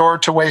back door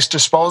to waste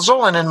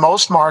disposal. And in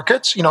most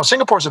markets,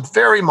 Singapore is a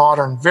very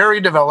modern,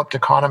 very developed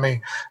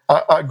economy,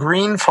 a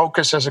green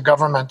focus as a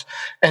government,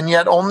 and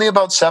yet only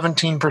about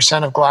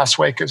 17% of glass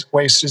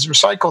waste is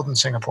recycled in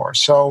Singapore.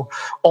 So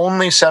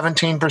only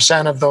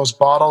 17% of those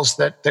bottles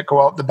that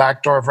go out the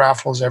back door of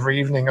Raffles every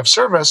evening of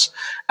service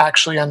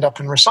actually end up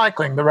in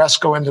recycling. The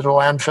rest go into the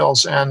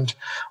landfills and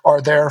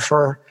are there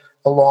for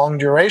a long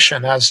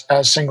duration as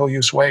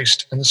single-use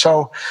waste. And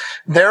so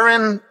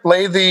therein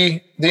lay the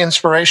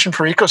inspiration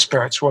for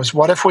EcoSpirits, was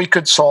what if we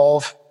could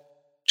solve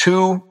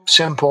two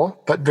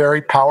simple but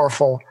very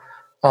powerful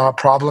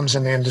problems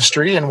in the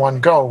industry in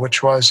one go,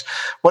 which was,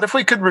 what if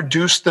we could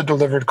reduce the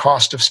delivered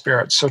cost of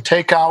spirits? So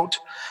take out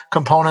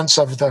components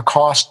of the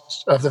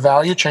cost of the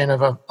value chain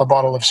of a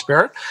bottle of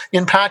spirit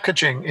in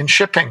packaging, in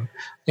shipping,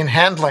 in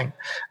handling,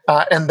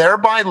 and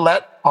thereby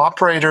let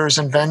operators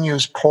and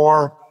venues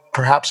pour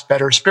perhaps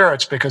better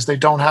spirits, because they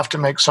don't have to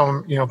make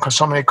so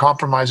many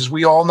compromises.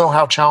 We all know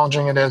how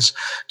challenging it is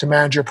to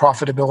manage your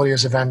profitability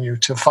as a venue,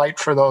 to fight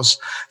for those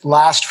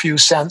last few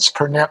cents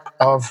per nip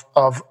of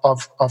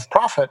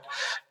profit.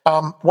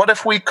 What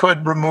if we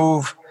could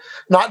remove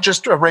not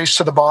just a race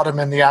to the bottom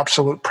in the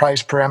absolute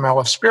price per ml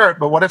of spirit,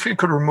 but what if we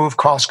could remove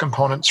cost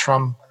components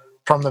from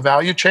the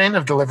value chain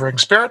of delivering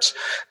spirits,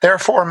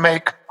 therefore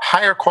make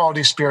higher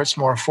quality spirits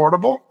more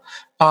affordable?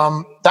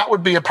 That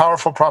would be a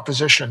powerful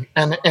proposition.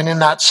 And in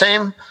that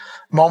same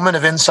moment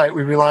of insight,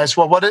 we realized,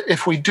 well, what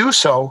if we do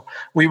so?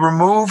 We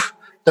remove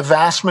the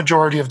vast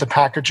majority of the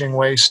packaging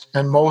waste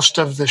and most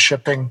of the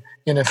shipping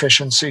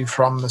inefficiency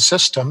from the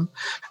system,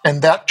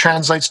 and that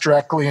translates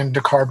directly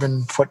into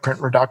carbon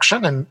footprint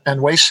reduction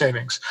and waste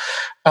savings.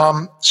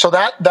 So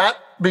that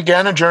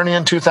began a journey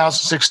in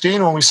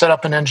 2016 when we set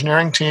up an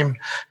engineering team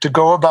to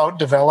go about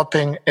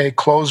developing a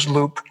closed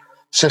loop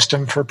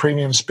system for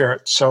premium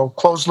spirits. So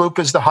closed loop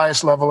is the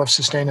highest level of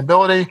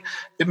sustainability.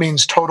 It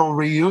means total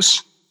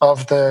reuse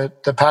of the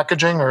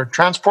packaging or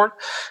transport.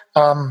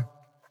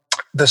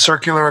 The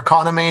circular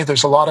economy,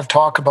 there's a lot of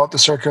talk about the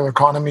circular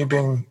economy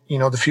being,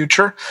 the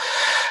future.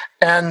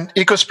 And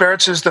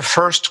EcoSpirits is the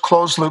first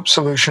closed loop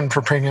solution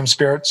for premium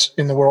spirits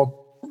in the world.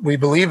 We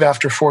believe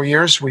after 4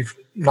 years, we've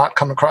not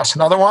come across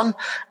another one.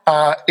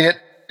 It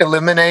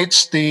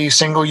eliminates the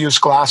single-use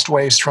glass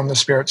waste from the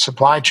spirit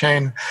supply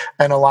chain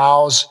and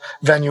allows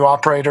venue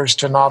operators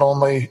to not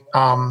only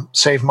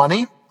save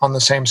money on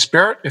the same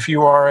spirit. If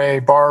you are a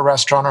bar,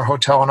 restaurant, or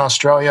hotel in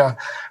Australia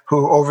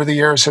who over the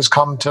years has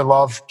come to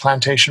love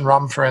plantation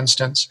rum, for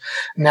instance,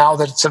 now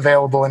that it's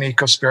available in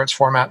EcoSpirits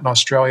format in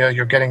Australia,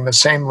 you're getting the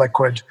same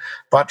liquid,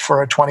 but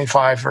for a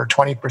 25 or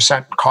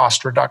 20%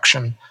 cost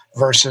reduction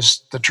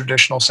versus the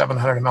traditional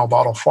 700 ml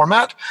bottle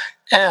format.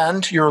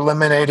 And you're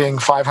eliminating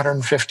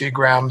 550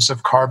 grams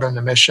of carbon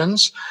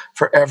emissions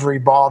for every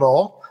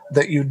bottle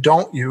that you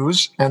don't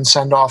use and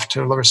send off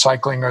to the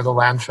recycling or the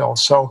landfill.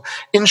 So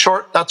in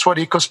short, that's what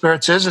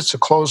EcoSpirits is. It's a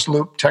closed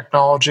loop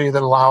technology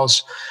that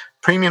allows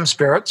premium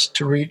spirits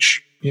to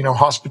reach,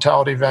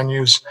 hospitality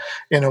venues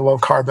in a low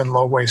carbon,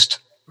 low waste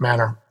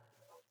manner.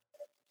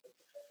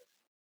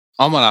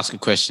 I might ask a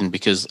question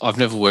because I've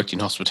never worked in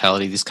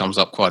hospitality. This comes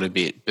up quite a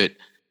bit, but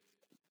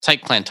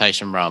take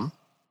plantation rum.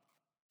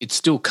 It's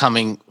still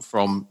coming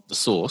from the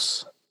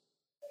source,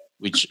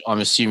 which I'm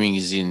assuming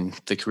is in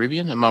the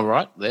Caribbean. Am I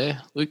right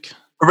there, Luke?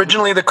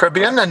 Originally the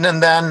Caribbean, and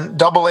then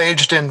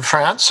double-aged in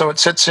France. So it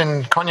sits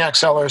in cognac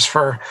cellars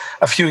for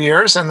a few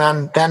years and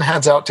then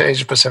heads out to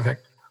Asia Pacific.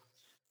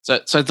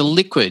 So the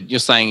liquid you're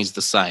saying is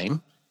the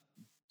same,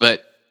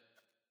 but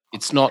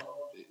it's not,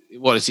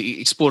 what is it,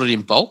 exported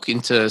in bulk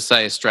into,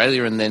 say,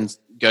 Australia and then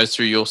goes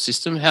through your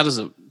system? How does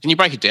it, can you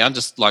break it down?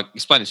 Just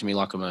explain it to me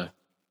like I'm a...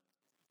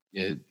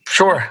 Yeah.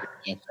 Sure.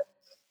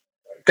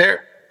 Yeah.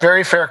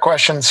 Very fair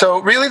question. So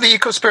really the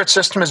EcoSpirit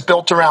system is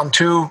built around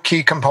two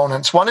key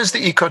components. One is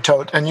the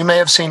EcoTote, and you may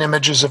have seen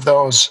images of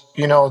those,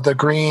 the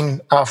green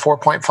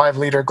 4.5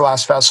 liter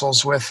glass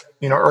vessels with,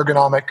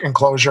 ergonomic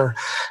enclosure.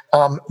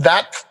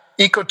 That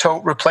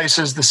EcoTote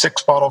replaces the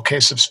 6-bottle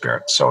case of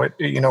spirit. So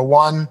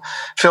one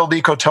filled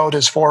EcoTote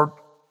is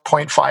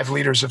 4.5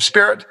 liters of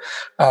spirit,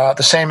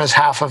 the same as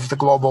half of the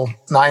global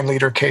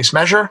 9-liter case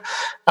measure.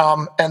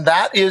 And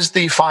that is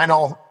the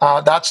final,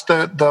 that's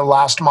the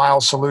last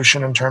mile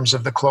solution in terms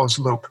of the closed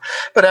loop.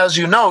 But as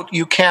you note,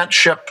 you can't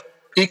ship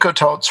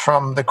EcoTotes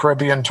from the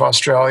Caribbean to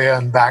Australia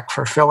and back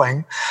for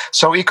filling.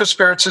 So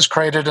EcoSpirits has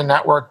created a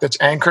network that's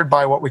anchored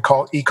by what we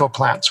call eco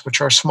plants,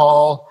 which are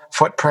small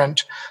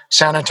footprint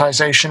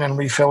sanitization and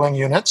refilling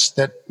units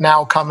that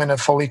now come in a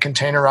fully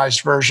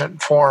containerized version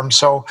form.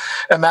 So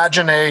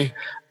imagine a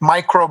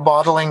micro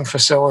bottling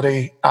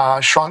facility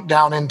shrunk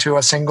down into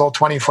a single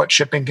 20-foot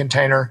shipping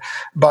container,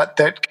 but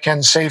that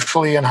can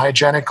safely and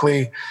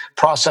hygienically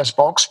process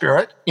bulk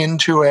spirit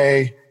into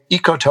a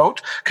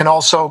eco-tote, can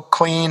also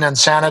clean and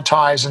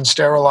sanitize and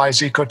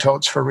sterilize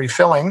eco-totes for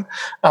refilling.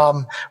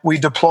 We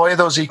deploy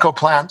those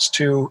eco-plants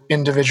to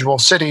individual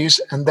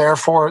cities, and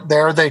therefore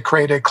there they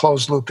create a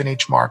closed loop in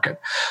each market.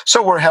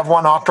 So we have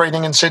one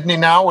operating in Sydney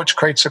now, which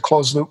creates a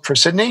closed loop for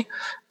Sydney.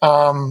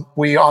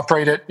 We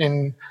operate it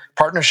in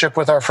partnership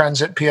with our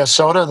friends at PS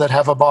Soda that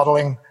have a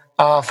bottling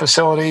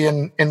facility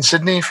in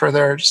Sydney for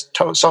their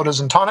sodas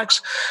and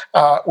tonics.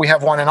 We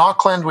have one in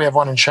Auckland, we have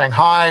one in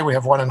Shanghai, we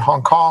have one in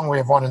Hong Kong, we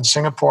have one in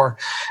Singapore.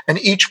 And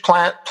each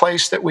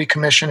place that we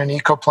commission an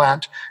eco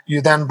plant,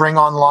 you then bring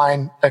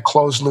online a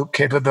closed loop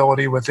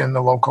capability within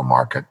the local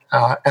market.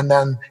 And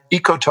then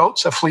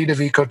eco-totes, a fleet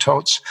of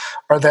eco-totes,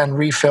 are then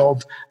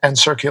refilled and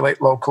circulate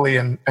locally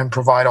and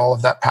provide all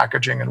of that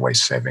packaging and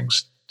waste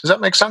savings. Does that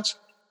make sense?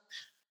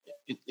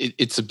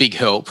 It's a big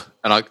help,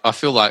 and I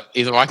feel like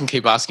either I can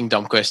keep asking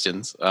dumb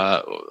questions,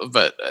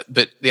 but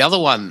the other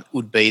one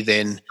would be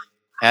then,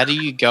 how do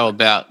you go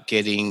about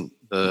getting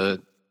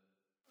the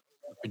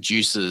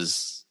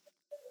producers,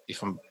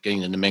 if I'm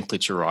getting the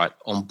nomenclature right,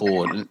 on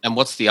board, and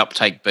what's the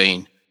uptake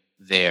been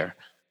there?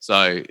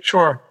 So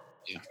sure.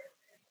 Yeah.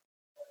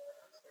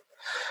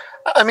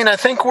 I mean, I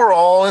think we're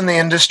all in the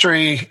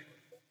industry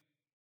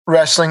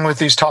wrestling with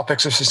these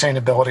topics of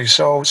sustainability.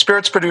 So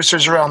spirits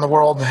producers around the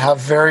world have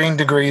varying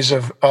degrees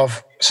of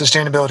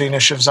sustainability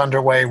initiatives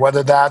underway,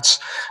 whether that's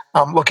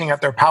looking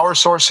at their power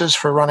sources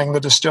for running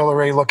the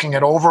distillery, looking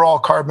at overall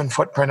carbon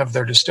footprint of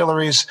their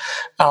distilleries,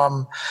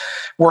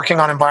 working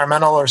on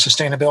environmental or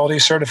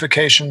sustainability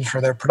certification for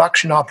their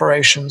production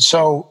operations.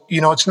 So,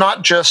 it's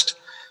not just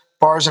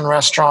bars and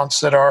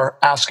restaurants that are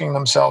asking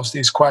themselves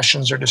these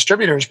questions or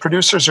distributors.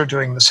 Producers are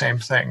doing the same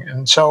thing.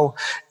 And so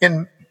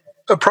in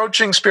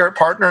approaching spirit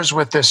partners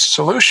with this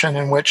solution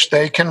in which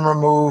they can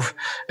remove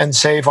and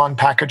save on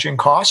packaging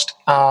cost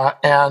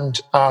and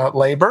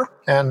labor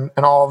and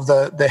all of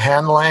the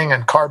handling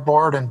and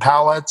cardboard and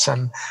pallets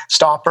and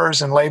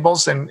stoppers and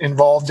labels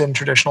involved in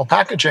traditional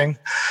packaging,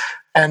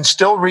 and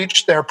still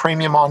reach their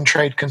premium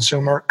on-trade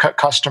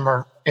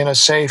customer in a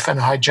safe and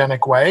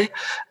hygienic way,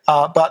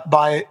 but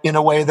in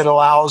a way that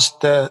allows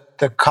the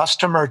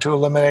customer to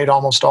eliminate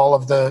almost all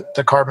of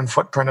the carbon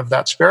footprint of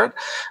that spirit,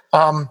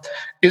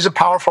 is a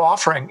powerful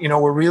offering.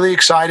 We're really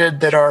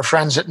excited that our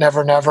friends at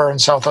Never Never in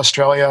South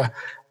Australia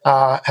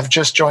have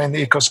just joined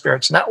the Eco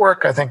Spirits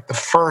Network. I think the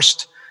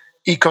first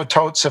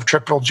eco-totes of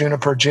Triple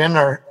Juniper Gin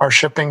are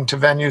shipping to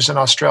venues in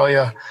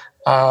Australia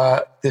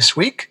this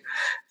week.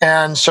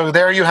 And so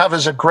there you have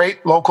is a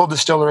great local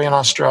distillery in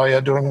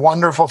Australia doing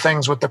wonderful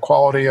things with the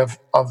quality of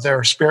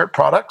their spirit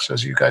products,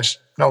 as you guys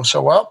know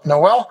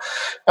well.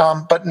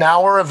 But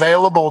now we're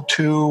available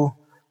to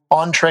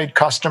on-trade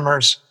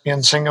customers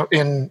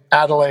in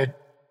Adelaide,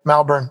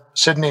 Melbourne,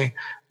 Sydney,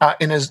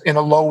 in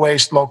a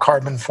low-waste,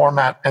 low-carbon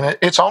format. And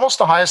it's almost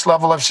the highest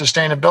level of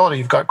sustainability.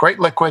 You've got great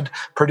liquid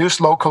produced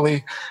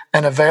locally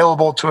and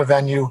available to a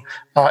venue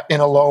in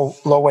a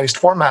low-waste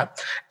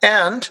format.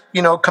 And,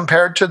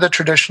 compared to the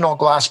traditional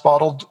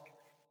glass-bottled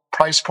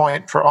price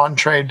point for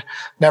on-trade,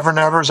 Never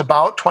Never is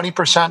about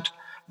 20%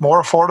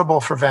 more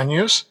affordable for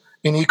venues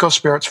in Eco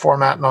Spirits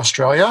format in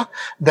Australia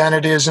than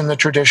it is in the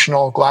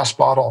traditional glass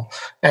bottle.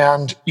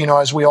 And,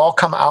 as we all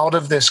come out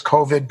of this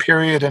COVID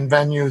period and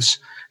venues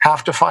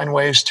have to find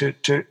ways to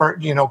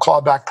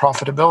claw back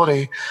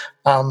profitability,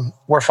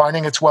 we're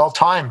finding it's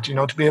well-timed,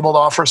 to be able to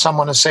offer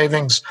someone a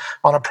savings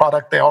on a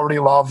product they already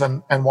love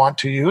and want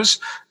to use.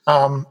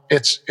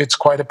 It's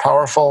quite a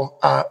powerful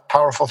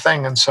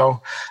thing. And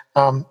so,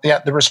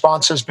 the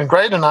response has been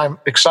great, and I'm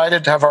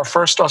excited to have our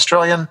first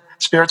Australian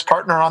spirits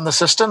partner on the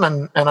system,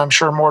 and I'm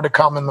sure more to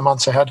come in the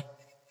months ahead.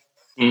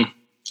 Mm.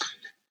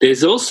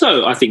 There's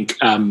also, I think,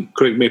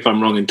 correct me if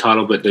I'm wrong in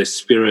title, but the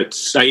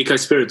Eco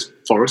Spirits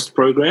Forest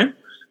Program.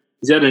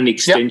 Is that an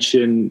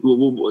extension?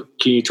 Yep.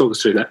 Can you talk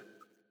us through that?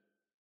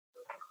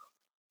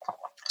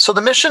 So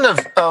the mission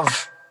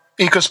of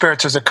Eco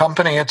Spirits as a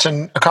company, it's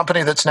a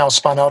company that's now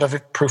spun out of a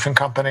proofing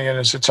company and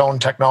is its own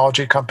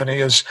technology company,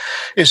 is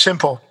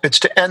simple. It's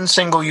to end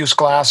single-use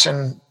glass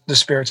in the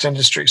spirits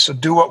industry. So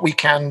do what we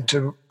can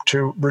to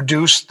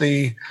reduce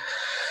the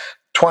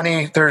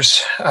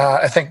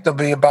I think there'll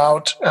be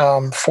about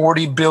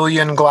 40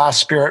 billion glass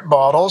spirit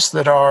bottles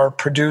that are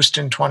produced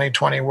in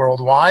 2020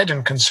 worldwide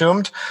and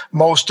consumed.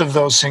 Most of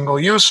those single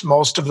use,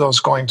 most of those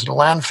going to the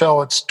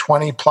landfill. It's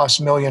 20 plus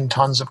million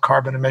tons of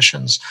carbon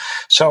emissions.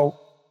 So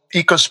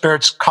Eco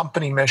Spirits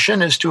company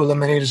mission is to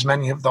eliminate as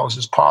many of those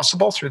as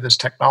possible through this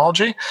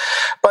technology.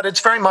 But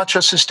it's very much a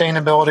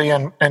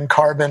sustainability and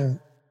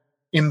carbon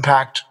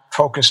impact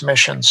focused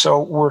mission.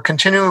 So we're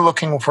continually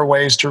looking for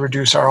ways to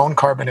reduce our own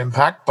carbon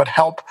impact, but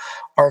help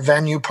our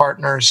venue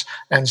partners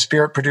and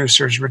spirit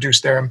producers reduce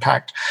their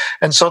impact.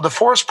 And so the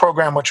Forest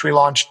program, which we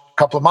launched a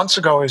couple of months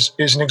ago, is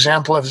an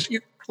example of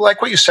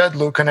like what you said,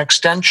 Luke, an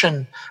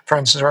extension, for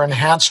instance, or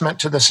enhancement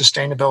to the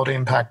sustainability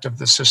impact of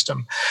the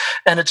system.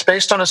 And it's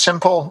based on a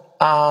simple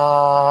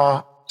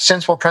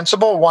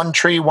principle, one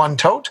tree, one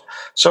tote.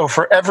 So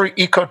for every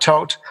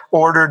eco-tote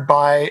ordered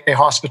by a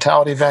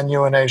hospitality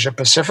venue in Asia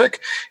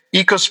Pacific,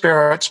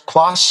 EcoSpirits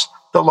plus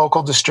the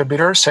local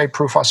distributor, say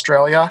Proof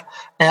Australia,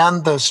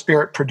 and the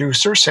spirit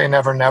producer, say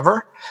Never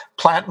Never,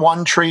 plant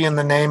one tree in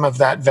the name of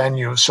that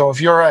venue. So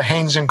if you're a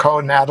Haynes & Co.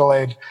 in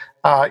Adelaide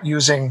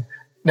using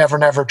Never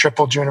Never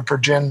Triple Juniper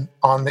Gin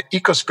on the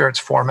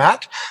EcoSpirits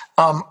format,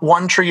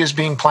 one tree is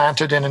being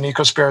planted in an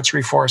EcoSpirits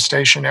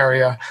reforestation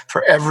area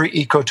for every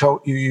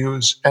eco-tote you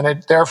use. And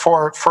it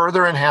therefore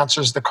further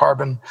enhances the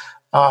carbon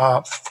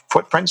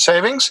footprint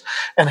savings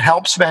and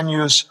helps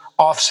venues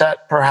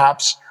offset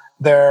perhaps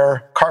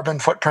their carbon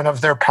footprint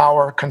of their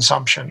power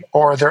consumption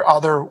or their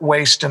other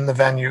waste in the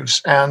venues,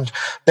 and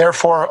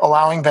therefore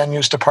allowing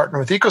venues to partner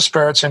with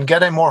EcoSpirits and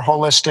get a more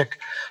holistic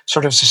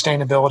sort of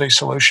sustainability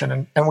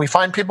solution. And we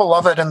find people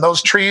love it. And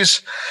those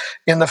trees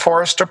in the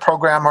Forester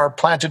program are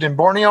planted in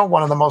Borneo,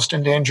 one of the most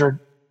endangered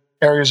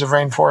areas of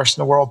rainforest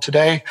in the world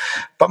today.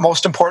 But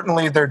most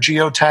importantly, they're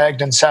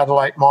geotagged and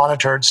satellite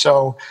monitored.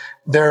 So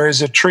there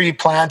is a tree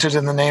planted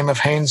in the name of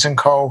Haynes &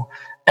 Co.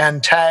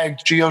 and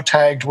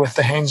geotagged with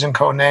the Haynes &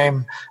 Co.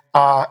 name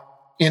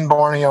in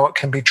Borneo. It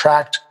can be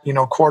tracked,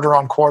 quarter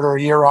on quarter,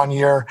 year on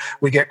year.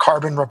 We get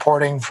carbon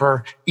reporting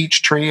for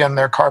each tree and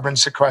their carbon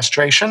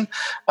sequestration,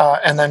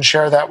 and then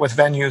share that with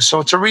venues. So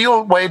it's a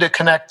real way to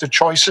connect the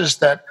choices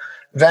that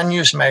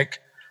venues make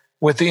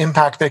with the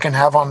impact they can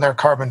have on their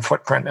carbon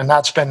footprint. And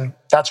that's been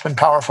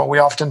powerful. We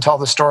often tell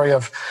the story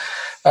of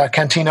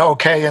Cantina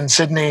OK in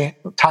Sydney,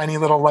 tiny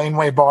little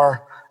laneway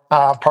bar,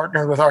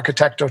 partnered with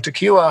Arquitecto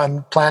Tequila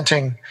and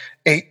planting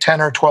 8,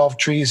 10, or 12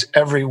 trees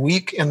every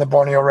week in the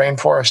Borneo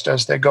rainforest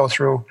as they go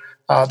through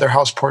their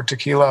house poured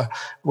tequila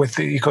with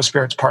the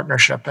EcoSpirits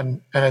partnership.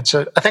 And it's,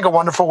 I think, a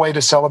wonderful way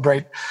to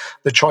celebrate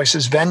the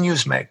choices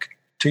venues make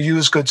to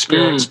use good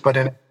spirits, but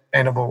in a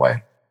sustainable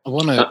way. I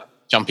want to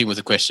jump in with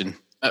a question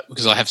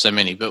because I have so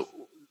many, but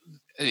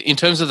in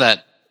terms of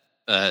that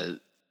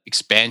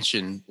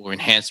expansion or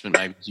enhancement,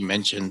 maybe you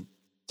mentioned,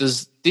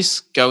 does this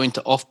go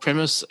into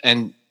off-premise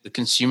and the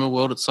consumer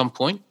world at some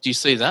point? Do you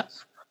see that?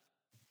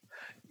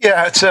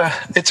 Yeah,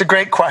 it's a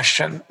great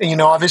question.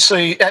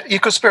 Obviously,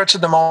 EcoSpirits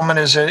at the moment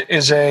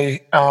is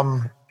a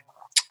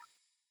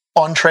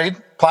on-trade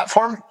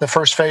platform. The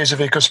first phase of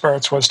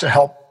EcoSpirits was to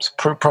help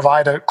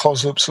provide a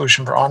closed-loop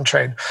solution for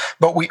on-trade.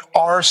 But we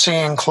are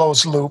seeing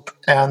closed-loop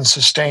and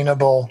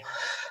sustainable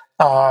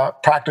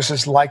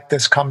practices like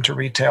this come to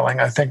retailing.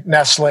 I think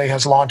Nestle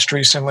has launched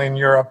recently in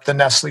Europe the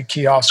Nestle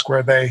kiosk,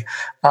 where they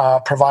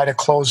provide a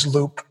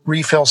closed-loop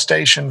refill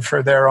station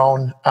for their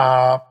own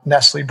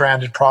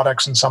Nestle-branded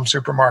products in some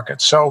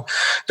supermarkets. So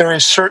there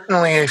is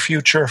certainly a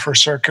future for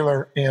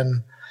circular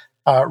in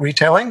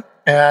retailing,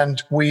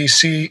 and we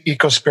see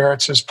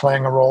EcoSpirits as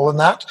playing a role in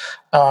that.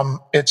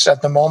 It's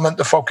at the moment,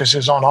 the focus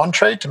is on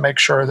trade to make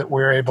sure that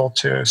we're able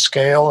to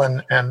scale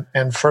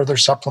and further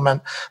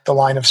supplement the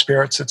line of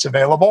spirits that's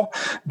available.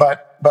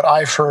 But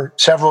I, for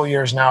several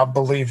years now,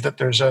 believe that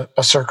there's a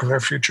circular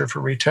future for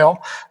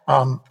retail,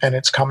 and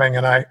it's coming.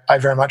 And I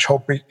very much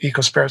hope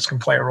EcoSpirits can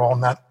play a role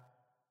in that.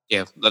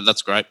 Yeah,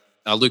 that's great.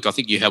 Luke, I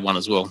think you have one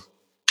as well.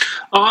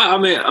 I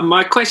mean,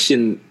 my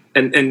question,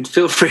 and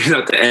feel free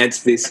not to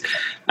answer this.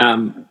 I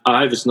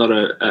hope it's not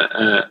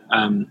a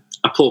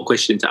poor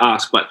question to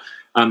ask, but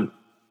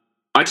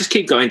I just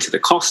keep going to the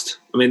cost.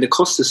 I mean, the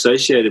cost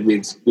associated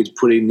with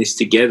putting this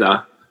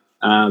together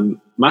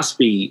must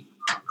be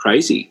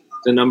crazy.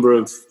 The number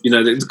of,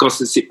 the costs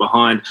that sit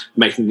behind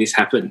making this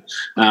happen.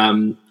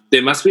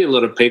 There must be a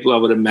lot of people, I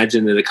would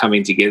imagine, that are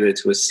coming together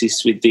to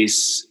assist with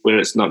this, where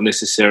it's not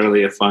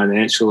necessarily a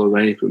financial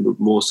arrangement, but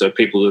more so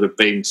people that have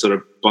been sort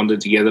of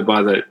bonded together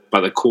by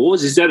the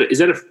cause. Is that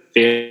a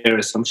fair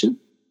assumption?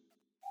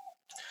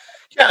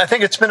 Yeah, I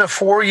think it's been a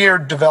 4-year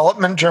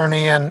development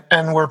journey,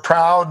 and we're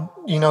proud.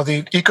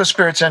 The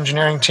EcoSpirits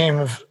engineering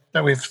team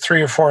we have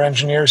 3 or 4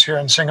 engineers here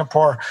in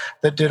Singapore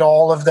that did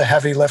all of the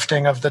heavy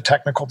lifting of the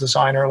technical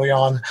design early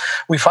on.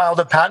 We filed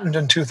a patent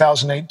in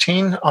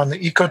 2018 on the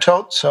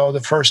EcoTote, so the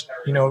first,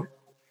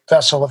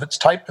 vessel of its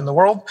type in the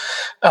world.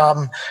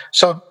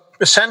 So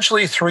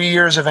essentially 3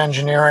 years of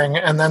engineering,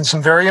 and then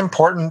some very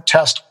important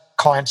test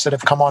clients that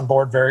have come on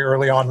board very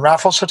early on.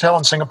 Raffles Hotel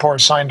in Singapore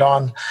signed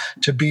on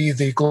to be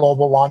the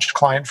global launch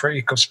client for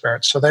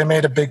EcoSpirits. So they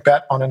made a big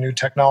bet on a new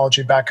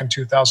technology back in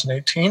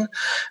 2018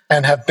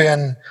 and have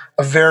been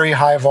a very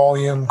high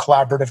volume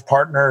collaborative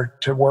partner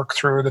to work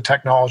through the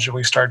technology.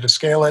 We started to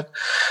scale it.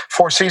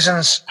 Four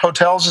Seasons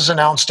Hotels has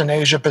announced an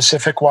Asia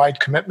Pacific wide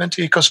commitment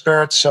to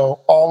EcoSpirits.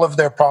 So all of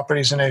their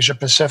properties in Asia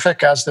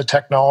Pacific, as the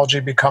technology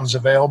becomes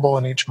available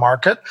in each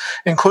market,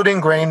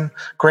 including Grain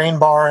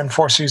Bar and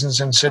Four Seasons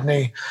in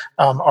Sydney,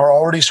 are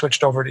already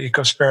switched over to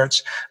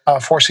EcoSpirits.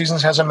 Four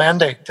Seasons has a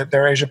mandate that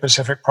their Asia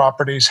Pacific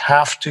properties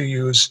have to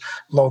use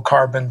low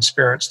carbon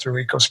spirits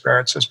through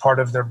EcoSpirits as part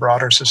of their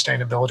broader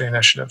sustainability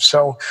initiative.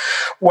 So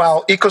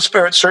while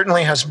EcoSpirits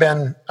certainly has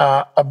been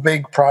a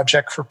big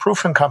project for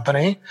Proof &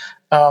 Company,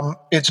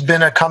 it's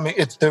been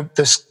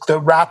the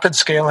rapid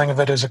scaling of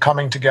it is a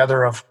coming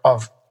together of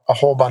a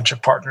whole bunch of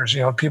partners,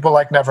 people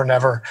like Never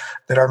Never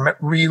that are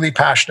really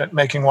passionate,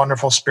 making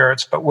wonderful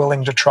spirits, but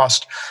willing to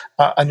trust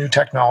a new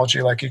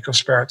technology like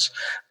EcoSpirits.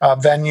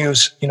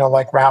 Venues,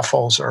 like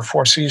Raffles or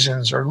Four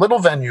Seasons, or little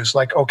venues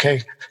like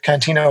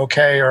Cantina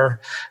OK, or,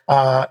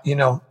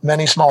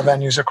 many small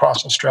venues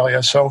across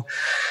Australia. So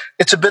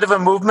it's a bit of a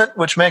movement,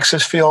 which makes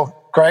us feel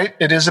great.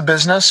 It is a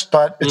business,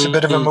 but it's a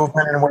bit of a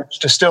movement in which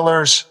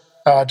distillers,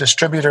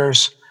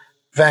 distributors,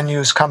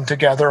 venues come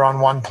together on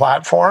one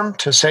platform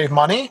to save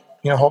money,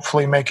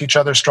 hopefully make each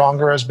other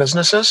stronger as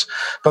businesses,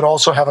 but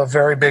also have a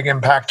very big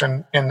impact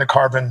in the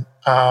carbon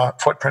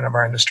footprint of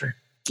our industry.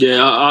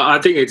 Yeah, I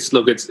think it's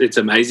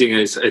amazing.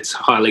 It's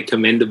highly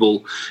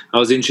commendable. I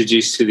was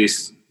introduced to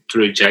this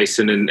through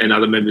Jason and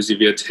other members of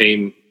your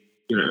team,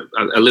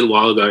 a little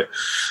while ago.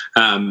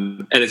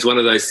 And it's one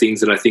of those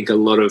things that I think a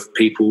lot of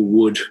people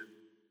would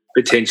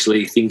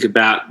potentially think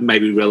about,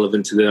 maybe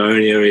relevant to their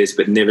own areas,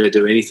 but never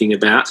do anything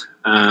about.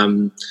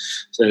 So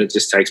it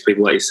just takes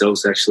people like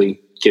yourselves to actually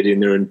get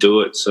in there and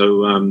do it.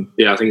 So,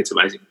 I think it's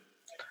amazing.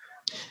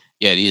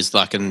 Yeah, it is.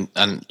 And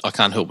I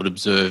can't help but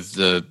observe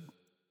the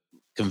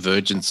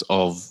convergence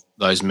of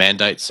those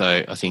mandates.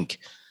 So I think,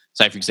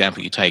 say, for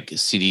example, you take the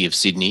City of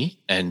Sydney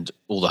and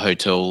all the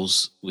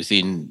hotels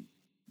within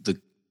the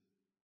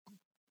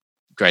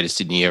Greater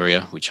Sydney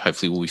area, which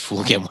hopefully will be full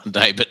again one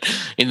day. But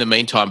in the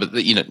meantime,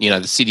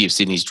 the City of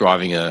Sydney is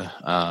driving a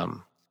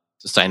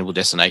Sustainable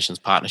Destinations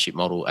Partnership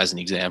model as an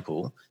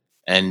example.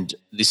 And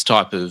this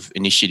type of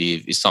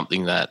initiative is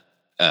something that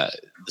the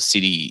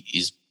city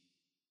is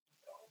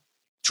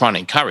trying to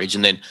encourage.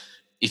 And then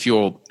if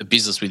you're a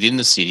business within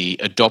the city,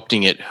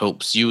 adopting it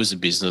helps you as a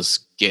business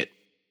get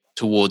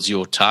towards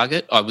your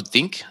target, I would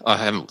think. I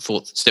haven't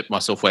stepped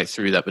myself way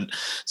through that. But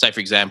say, for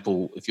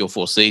example, if you're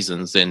Four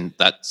Seasons, then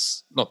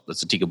that's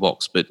a ticker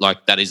box, but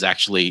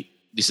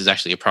this is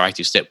actually a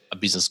proactive step a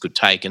business could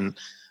take. And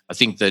I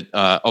think that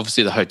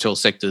obviously the hotel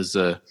sector is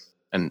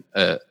an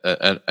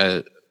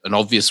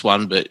obvious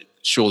one, but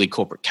surely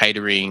corporate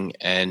catering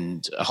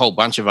and a whole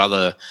bunch of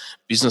other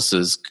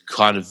businesses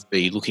kind of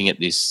be looking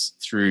at this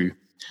through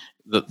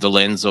the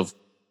lens of,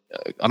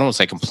 I don't want to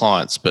say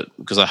compliance, but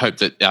because I hope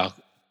that our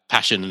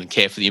passion and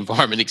care for the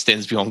environment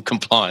extends beyond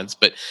compliance,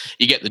 but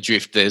you get the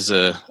drift. There's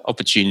a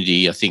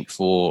opportunity, I think,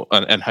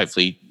 and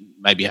hopefully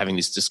maybe having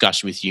this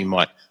discussion with you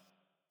might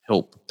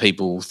help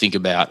people think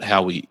about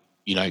how we,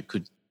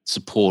 could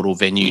support or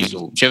venues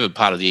or whichever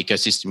part of the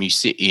ecosystem you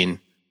sit in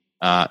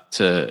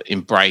to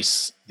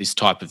embrace this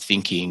type of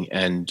thinking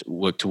and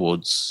work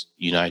towards,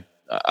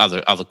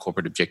 other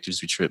corporate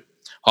objectives, which are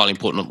highly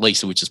important, not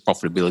least of which is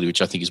profitability,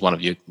 which I think is one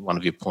of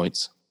your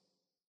points.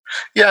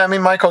 Yeah,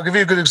 Mike, I'll give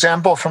you a good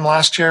example from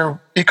last year.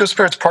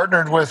 EcoSpirits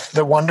partnered with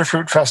the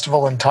Wonderfruit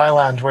Festival in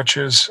Thailand, which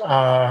is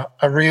a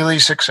really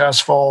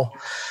successful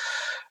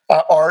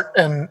art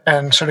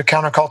and sort of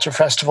counterculture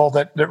festival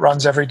that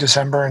runs every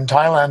December in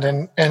Thailand.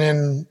 And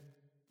in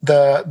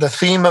the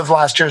theme of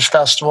last year's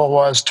festival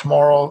was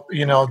tomorrow,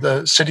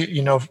 the city,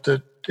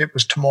 it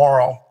was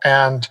tomorrow,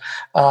 and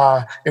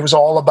it was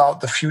all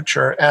about the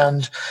future.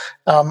 And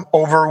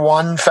over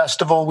one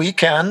festival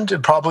weekend,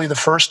 probably the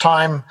first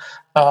time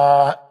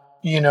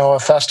a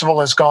festival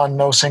has gone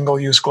no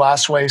single-use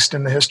glass waste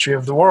in the history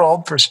of the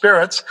world for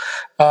spirits.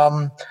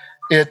 I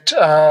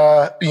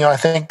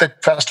think the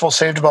festival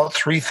saved about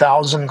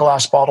 3,000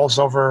 glass bottles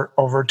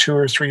over 2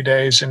 or 3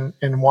 days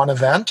in one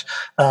event,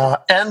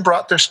 and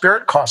brought their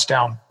spirit costs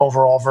down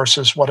overall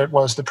versus what it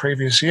was the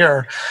previous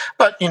year.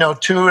 But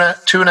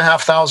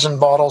 2,500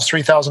 bottles,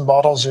 3,000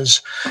 bottles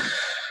is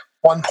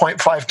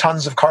 1.5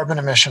 tons of carbon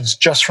emissions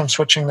just from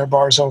switching their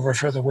bars over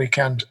for the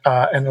weekend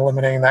and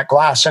eliminating that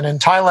glass. And in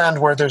Thailand,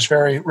 where there's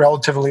very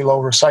relatively low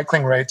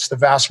recycling rates, the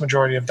vast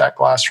majority of that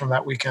glass from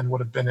that weekend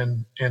would have been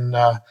in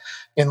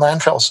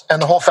landfills.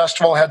 And the whole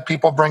festival had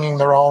people bringing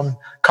their own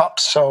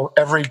cups. So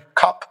every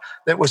cup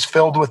that was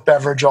filled with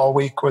beverage all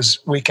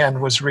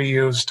weekend was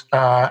reused,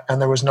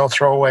 and there was no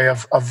throwaway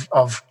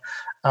of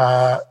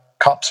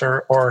cups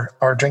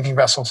or drinking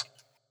vessels.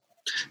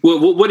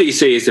 Well, what do you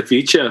see as the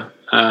future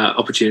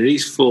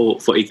opportunities for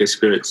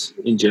EcoSpirits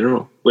in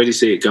general? Where do you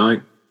see it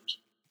going?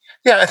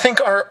 Yeah, I think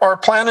our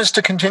plan is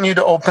to continue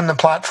to open the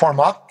platform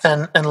up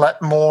and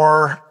let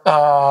more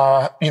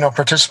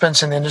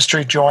participants in the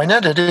industry join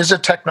it. It is a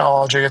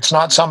technology. It's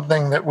not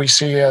something that we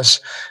see as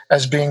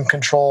being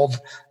controlled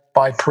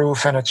by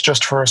Proof, and it's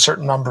just for a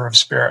certain number of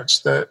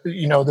spirits.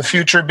 The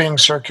future being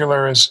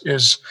circular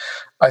is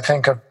I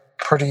think a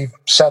pretty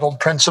settled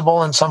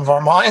principle in some of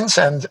our minds,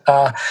 and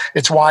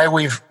it's why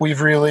we've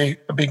really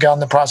begun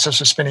the process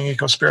of spinning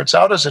EcoSpirits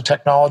out as a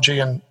technology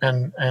and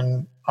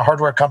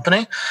hardware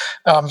company.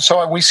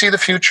 So we see the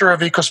future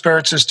of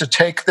EcoSpirits is to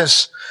take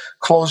this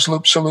closed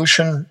loop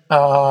solution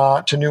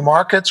to new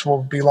markets.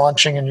 We'll be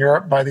launching in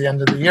Europe by the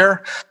end of the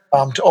year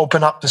to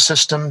open up the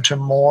system to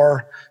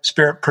more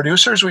spirit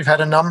producers. We've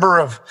had a number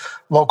of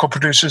local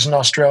producers in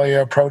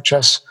Australia approach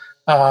us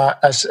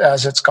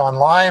as it's gone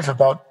live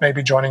about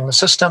maybe joining the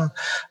system.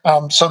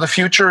 So the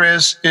future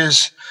is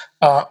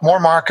more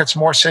markets,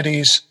 more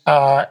cities,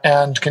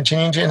 and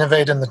continuing to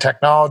innovate in the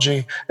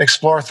technology,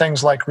 explore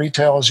things like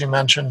retail, as you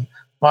mentioned,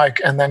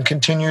 Mike, and then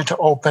continue to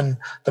open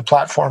the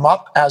platform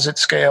up as it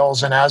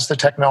scales and as the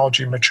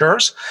technology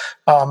matures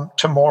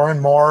to more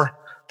and more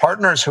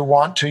partners who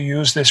want to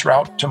use this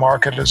route to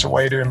market as a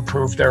way to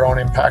improve their own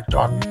impact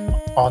on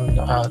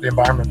the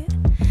environment.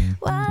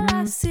 While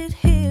I sit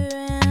here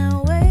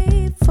and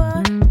wait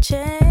for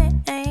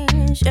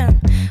change,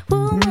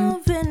 we're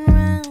moving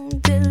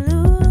around,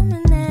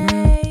 illuminate.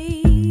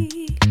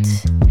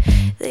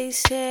 They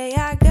say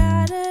I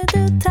gotta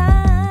do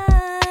time,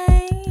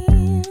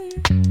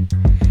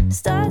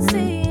 start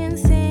seeing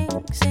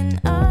things in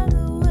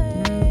other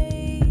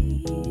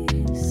ways.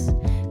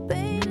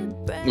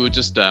 We were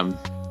just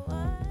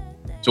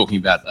talking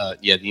about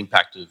the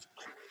impact of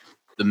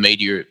the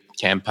media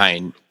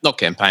campaign, not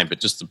campaign, but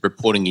just the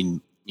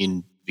reporting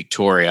in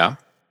Victoria.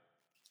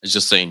 Has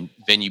just seen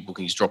venue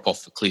bookings drop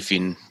off the cliff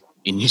in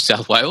New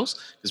South Wales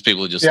because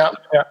people are just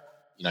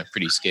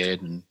pretty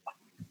scared and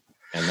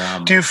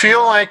do you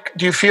feel like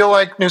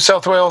New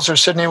South Wales or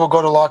Sydney will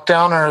go to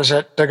lockdown, or is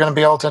it they're going to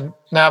be able to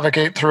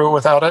navigate through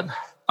without it?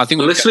 I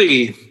think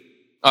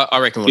I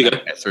reckon we'll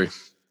navigate through.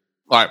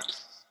 Like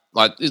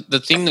the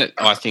thing that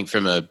I think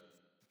from a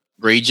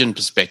region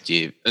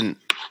perspective, and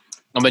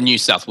I'm a New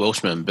South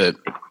Welshman,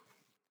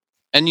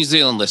 and New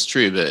Zealand less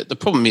true, but the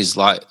problem is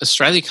like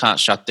Australia can't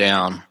shut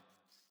down.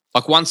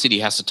 Like one city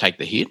has to take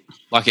the hit,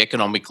 like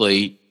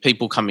economically,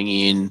 people coming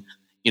in,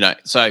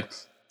 so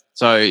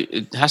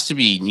it has to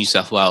be New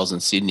South Wales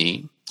and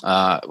Sydney.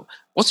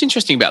 What's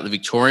interesting about the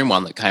Victorian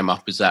one that came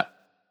up is that,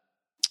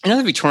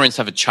 the Victorians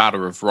have a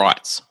Charter of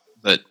Rights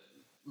that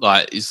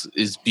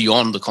is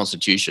beyond the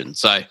Constitution.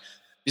 So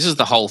this is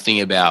the whole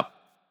thing about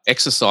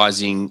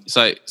exercising.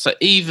 So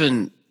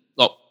even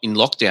in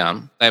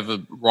lockdown, they have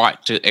a right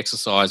to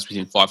exercise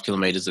within 5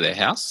 kilometres of their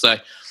house. So,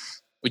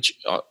 which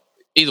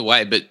either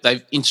way, but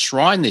they've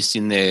enshrined this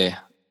in their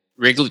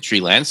regulatory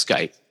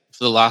landscape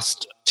for the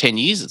last 10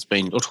 years. It's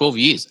been, or 12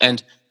 years.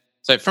 And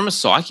so from a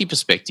psyche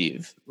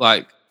perspective,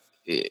 like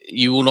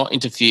you will not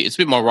interfere. It's a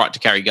bit my right to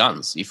carry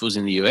guns if it was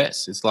in the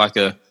US. It's like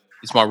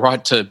it's my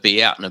right to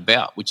be out and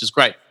about, which is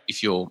great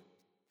if you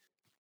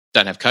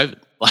don't have COVID.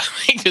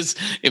 Because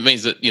it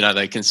means that,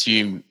 they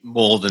consume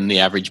more than the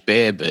average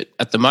bear. But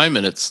at the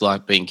moment, it's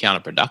like being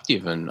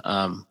counterproductive. And,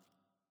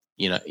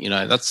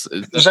 that's...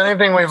 If there's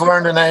anything we've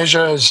learned in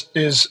Asia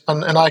is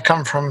and I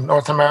come from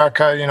North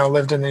America,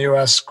 lived in the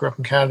US, grew up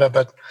in Canada,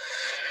 but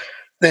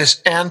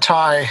this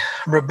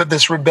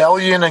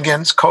rebellion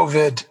against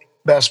COVID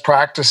best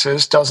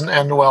practices doesn't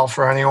end well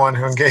for anyone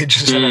who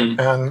engages in it.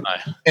 And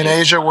in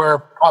Asia, where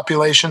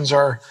populations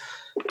are,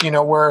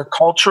 where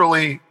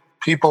culturally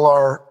people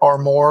are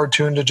more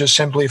tuned to just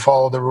simply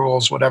follow the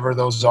rules, whatever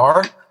those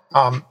are.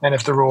 And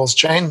if the rules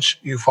change,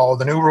 you follow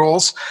the new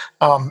rules.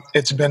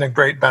 It's been a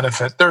great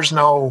benefit. There's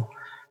no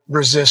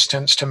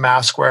resistance to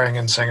mask wearing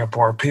in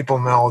Singapore. People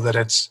know that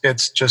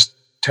it's just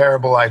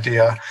terrible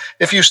idea.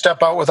 If you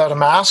step out without a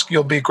mask,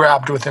 you'll be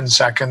grabbed within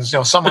seconds.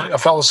 A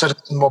fellow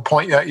citizen will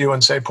point at you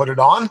and say, put it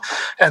on.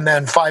 And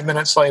then 5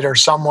 minutes later,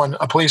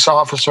 a police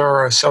officer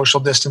or a social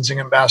distancing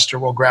ambassador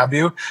will grab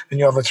you and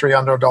you have a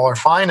 $300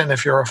 fine. And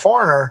if you're a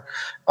foreigner,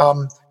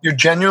 you're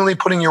genuinely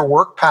putting your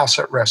work pass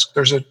at risk.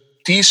 There's a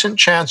decent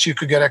chance you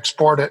could get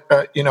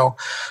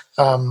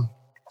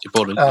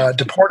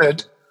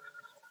deported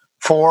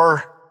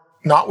for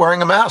not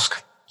wearing a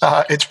mask.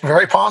 It's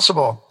very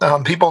possible.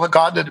 People that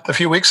got it a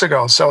few weeks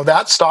ago. So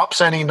that stops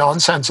any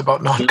nonsense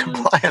about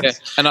non-compliance.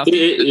 Yeah. And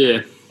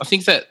I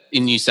think that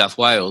in New South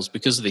Wales,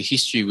 because of the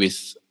history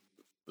with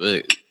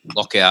the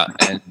lockout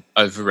and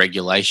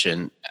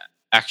over-regulation,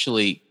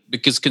 actually,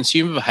 because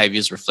consumer behaviour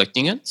is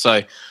reflecting it.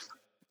 So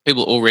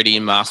people are already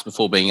in masks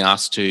before being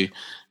asked to.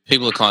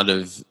 People are kind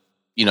of,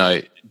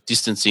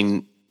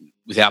 distancing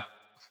without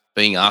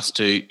being asked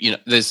to.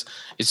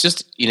 It's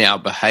just in our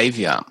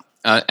behaviour.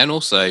 And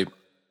also...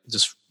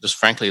 Just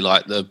frankly,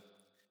 like we're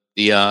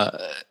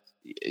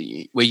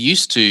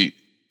used to,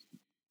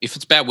 if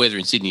it's bad weather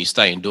in Sydney, you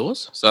stay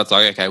indoors. So it's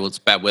like, okay, well, it's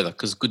bad weather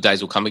because good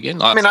days will come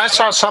again. I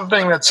saw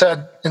something that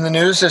said in the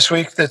news this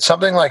week that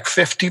something like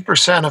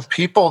 50% of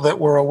people that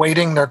were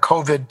awaiting their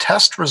COVID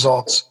test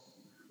results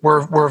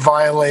were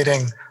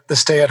violating the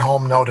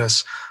stay-at-home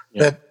notice.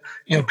 Yeah.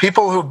 That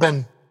people who've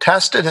been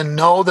tested and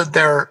know that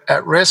they're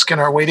at risk and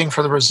are waiting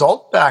for the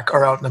result back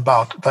are out and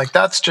about. Like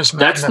that's just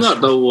madness. That's not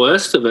the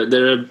worst of it.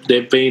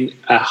 There've been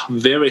a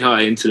very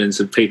high incidence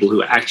of people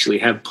who actually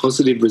have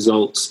positive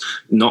results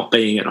not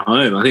being at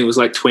home. I think it was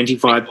like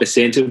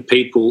 25% of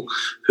people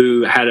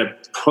who had a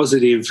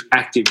positive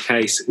active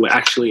case were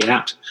actually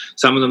out.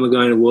 Some of them were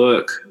going to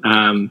work.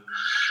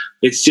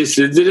 It's just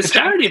the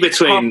disparity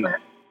between.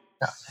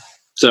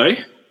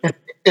 Sorry.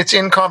 It's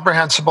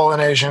incomprehensible in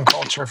Asian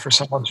culture for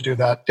someone to do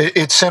that.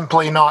 It's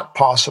simply not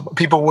possible.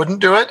 People wouldn't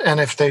do it, and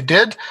if they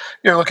did,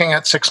 you're looking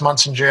at 6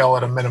 months in jail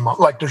at a minimum.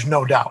 Like, there's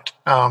no doubt.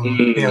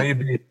 You'd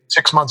be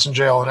 6 months in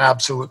jail at an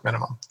absolute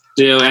minimum.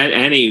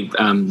 Annie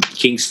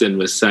Kingston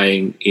was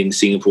saying in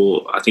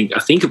Singapore, I think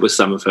it was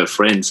some of her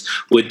friends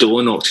were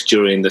door knocked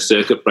during the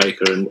circuit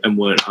breaker and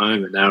weren't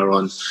home, and they were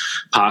on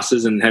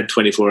passes and had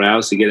 24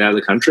 hours to get out of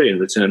the country and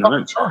return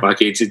home. Sure.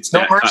 Like it's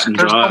that cut and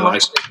dry.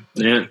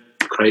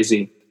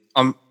 Crazy.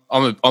 I'm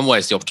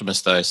always the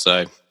optimist though,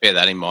 so bear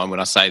that in mind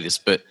when I say this.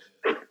 But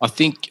I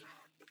think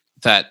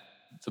that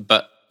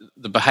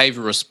the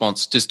behaviour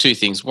response, there's two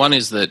things. One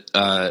is that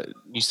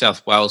New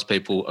South Wales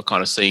people are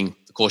kind of seeing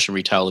the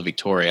cautionary tale of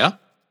Victoria.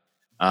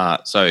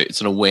 So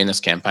it's an awareness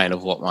campaign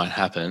of what might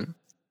happen.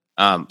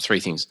 Three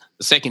things.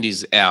 The second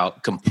is our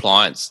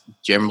compliance.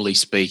 Generally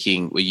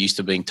speaking, we're used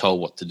to being told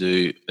what to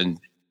do and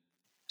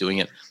doing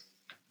it.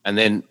 And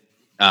then,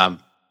 I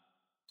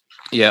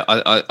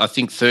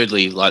think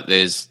thirdly, like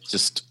there's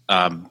just,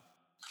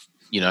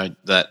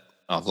 that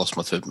I've lost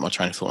my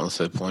train of thought on the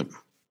third point.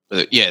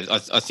 But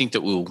I think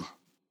that we'll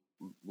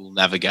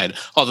navigate.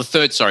 Oh, the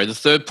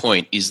third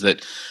point is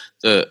that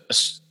the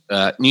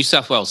New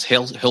South Wales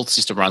health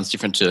system runs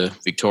different to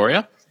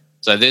Victoria.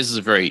 So theirs is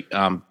a very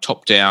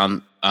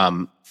top-down,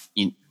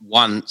 in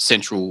one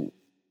central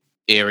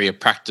area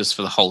practice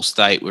for the whole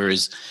state,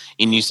 whereas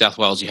in New South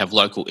Wales you have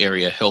local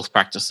area health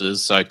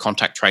practices, so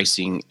contact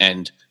tracing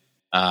and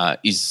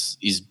is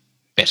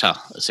better,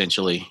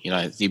 essentially.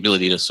 The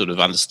ability to sort of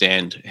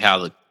understand how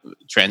the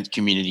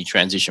community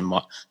transmission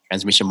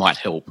might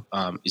help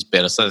is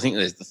better. So I think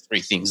there's the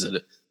three things that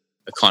are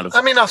kind of...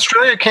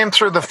 Australia came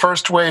through the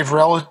first wave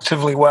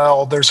relatively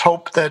well. There's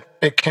hope that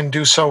it can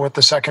do so with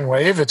the second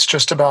wave. It's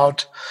just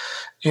about,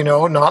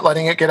 not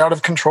letting it get out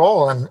of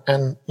control. And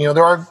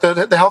there are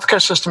the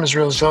healthcare system is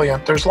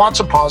resilient. There's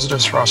lots of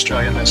positives for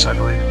Australia in this, I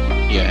believe.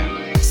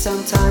 Yeah.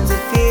 Sometimes it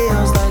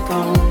feels like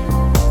home.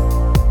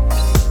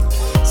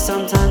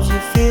 Sometimes you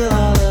feel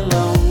all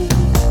alone.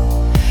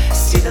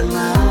 See the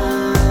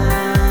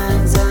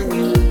lines on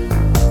you,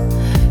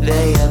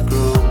 they have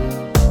grown.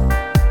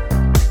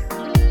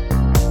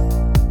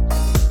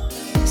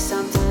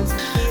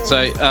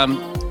 So,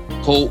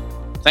 Paul,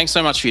 thanks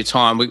so much for your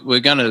time. We're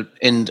going to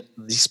end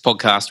this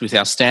podcast with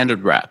our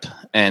standard wrap.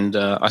 And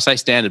I say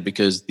standard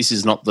because this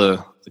is not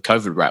the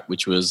COVID wrap,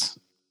 which was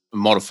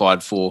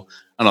modified for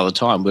another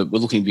time. We're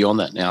looking beyond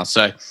that now.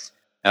 So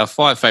our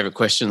 5 favourite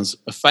questions: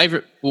 a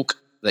favourite book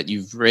that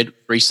you've read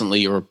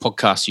recently or a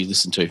podcast you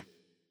listened to?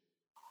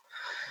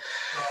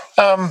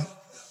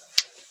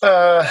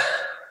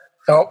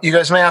 You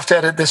guys may have to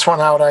edit this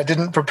one out. I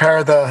didn't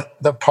prepare the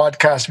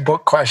podcast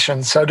book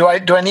question. So do I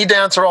need to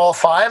answer all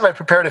 5? I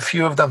prepared a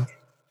few of them.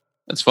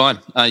 That's fine.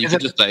 You can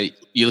just say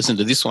you listen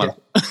to this one.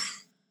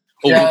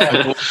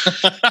 Yeah.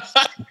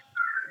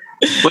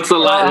 What's the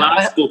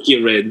last book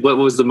you read? What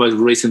was the most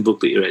recent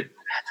book that you read?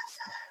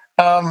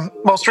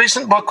 Most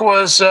recent book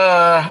was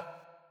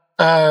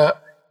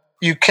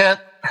You Can't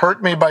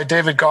Hurt Me by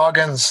David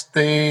Goggins,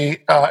 the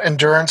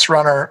endurance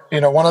runner.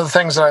 One of the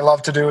things that I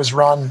love to do is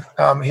run.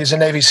 He's a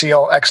Navy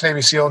SEAL,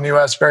 ex-Navy SEAL in the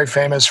U.S., very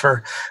famous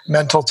for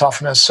mental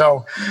toughness.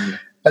 So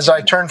as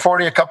I turned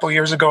 40 a couple of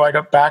years ago, I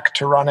got back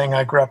to running.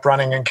 I grew up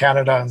running in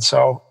Canada. And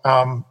so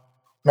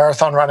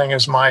marathon running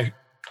is my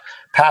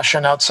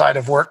passion outside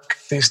of work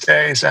these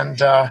days.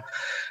 And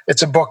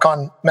it's a book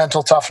on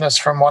mental toughness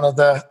from one of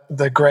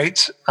the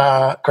great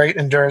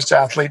endurance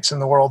athletes in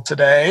the world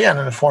today and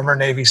a former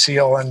Navy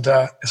SEAL. And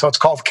so it's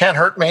called Can't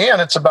Hurt Me,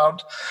 and it's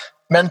about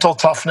mental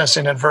toughness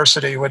in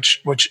adversity,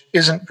 which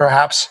isn't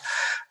perhaps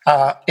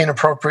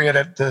inappropriate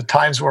at the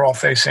times we're all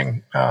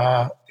facing,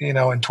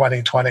 in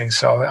 2020.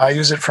 So I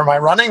use it for my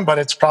running, but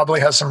it's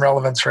probably has some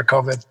relevance for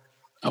COVID.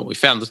 Oh, we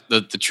found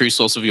the true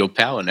source of your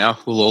power now.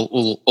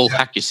 We'll all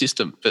hack your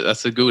system, but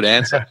that's a good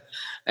answer.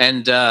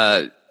 And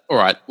all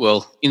right,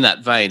 well, in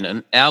that vein,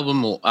 an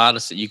album or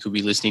artist that you could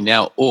be listening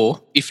now,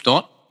 or if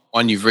not,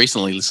 one you've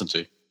recently listened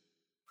to.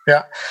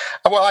 Yeah,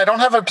 well, I don't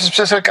have a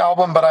specific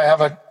album, but I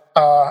have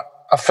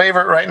a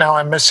favorite right now.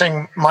 I'm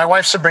missing. My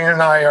wife Sabrina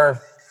and I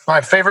are. My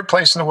favorite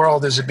place in the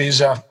world is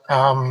Ibiza.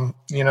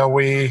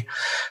 We've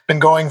been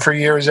going for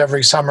years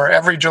every summer,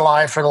 every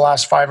July for the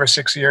last 5 or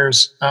 6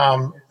 years.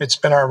 It's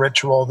been our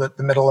ritual that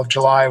the middle of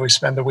July we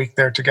spend a week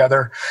there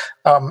together.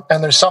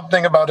 And there's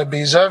something about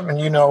Ibiza,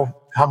 and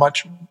how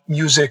much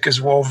music is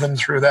woven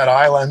through that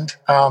island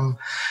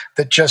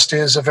that just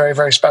is a very,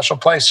 very special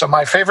place. So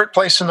my favorite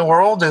place in the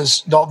world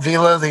is Dalt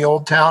Vila, the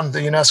old town, the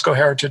UNESCO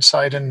heritage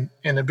site in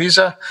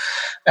Ibiza.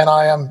 And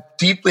I am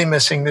deeply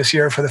missing this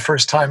year for the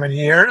first time in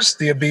years,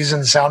 the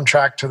Ibizan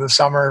soundtrack to the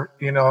summer,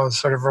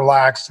 sort of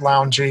relaxed,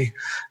 loungy,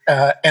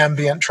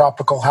 ambient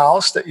tropical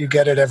house that you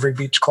get at every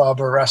beach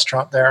club or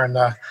restaurant there. And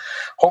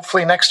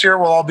hopefully next year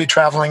we'll all be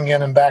traveling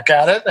in and back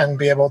at it and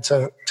be able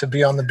to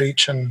be on the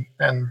beach and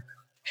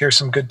hear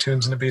some good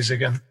tunes in Ibiza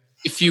again.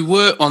 If you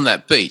were on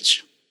that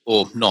beach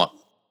or not,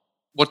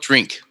 what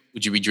drink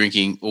would you be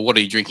drinking, or what are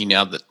you drinking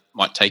now that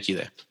might take you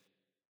there?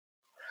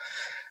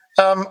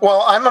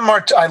 Well,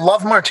 I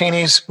love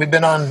martinis. We've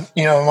been on,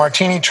 a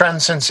martini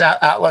trend since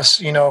Atlas,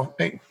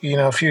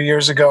 a few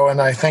years ago,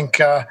 and I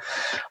think I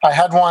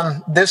had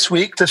one this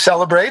week to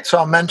celebrate. So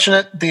I'll mention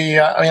it.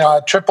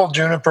 A triple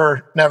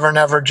juniper Never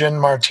Never gin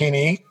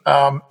martini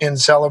in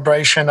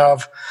celebration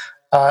of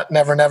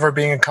Never Never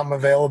become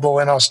available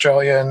in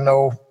Australia and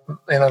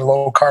in a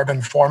low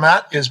carbon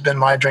format has been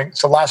my drink.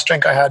 So last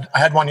drink I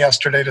had one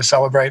yesterday to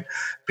celebrate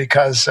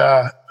because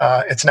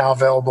it's now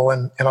available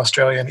in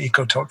Australia in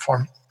eco-tote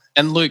form.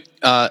 And Luke,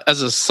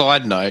 as a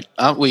side note,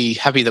 aren't we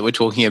happy that we're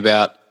talking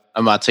about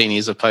a martini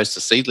as opposed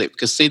to Seedlip?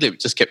 Because Seedlip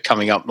just kept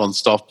coming up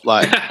non-stop. Yeah,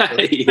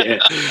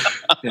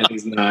 that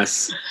is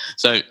nice.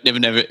 So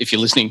never, if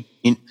you're listening.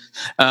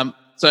 Then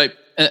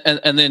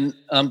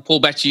Paul,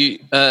 back to you.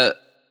 How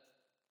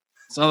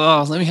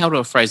do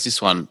I phrase this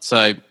one?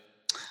 So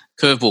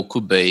curveball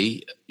could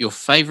be your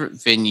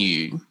favourite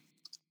venue.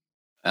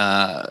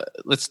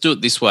 Let's do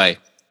it this way.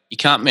 You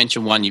can't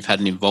mention one you've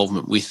had an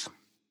involvement with.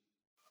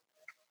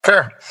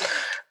 Fair.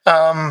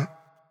 I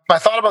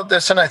thought about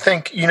this, and I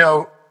think,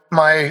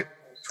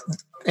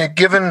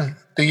 given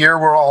the year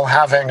we're all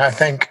having, I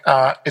think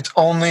it's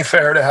only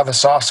fair to have a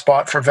soft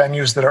spot for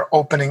venues that are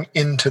opening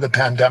into the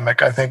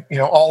pandemic. I think,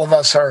 all of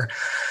us are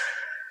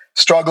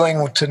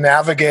struggling to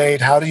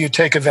navigate. How do you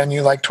take a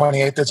venue like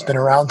 28 that's been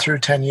around for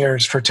 10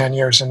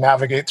 years and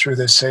navigate through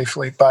this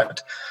safely?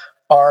 But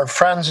our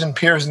friends and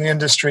peers in the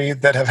industry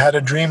that have had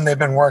a dream they've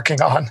been working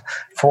on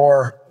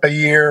for a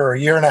year or a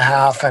year and a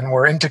half, and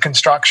we're into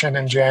construction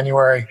in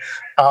January,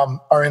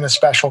 are in a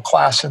special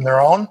class in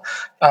their own.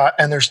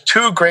 And there's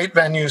two great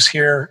venues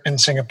here in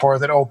Singapore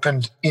that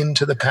opened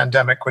into the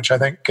pandemic, which I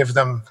think give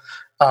them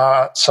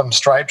some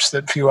stripes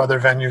that few other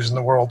venues in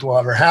the world will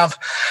ever have.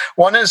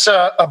 One is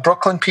a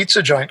Brooklyn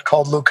pizza joint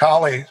called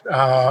Lucali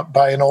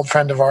by an old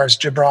friend of ours,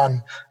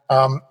 Gibran.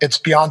 It's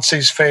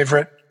Beyonce's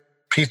favorite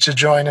pizza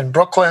joint in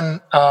Brooklyn,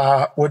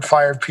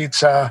 wood-fired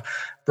pizza,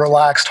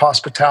 relaxed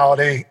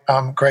hospitality,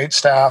 great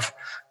staff.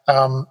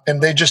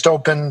 And they just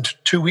opened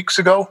 2 weeks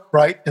ago,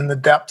 right in the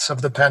depths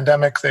of the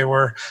pandemic. They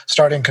were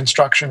starting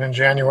construction in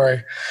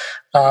January.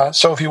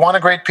 So if you want a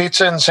great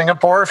pizza in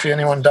Singapore, if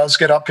anyone does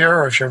get up here,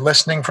 or if you're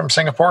listening from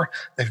Singapore,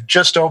 they've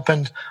just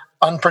opened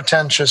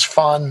unpretentious,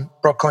 fun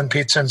Brooklyn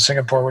pizza in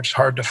Singapore, which is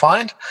hard to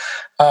find.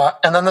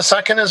 And then the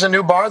second is a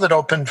new bar that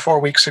opened 4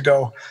 weeks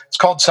ago. It's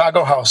called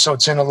Sago House. So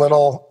it's in a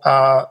little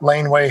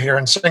laneway here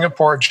in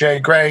Singapore.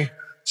 Jay Gray,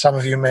 some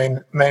of you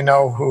may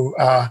know, who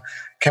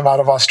came out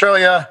of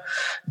Australia.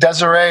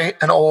 Desiree,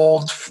 an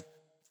old,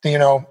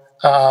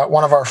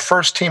 one of our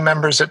first team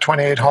members at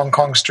 28 Hong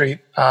Kong Street.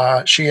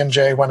 She and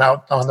Jay went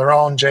out on their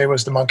own. Jay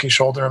was the Monkey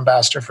Shoulder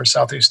ambassador for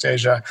Southeast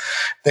Asia.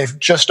 They've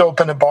just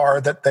opened a bar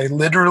that they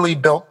literally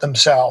built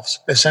themselves.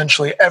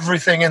 Essentially,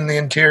 everything in the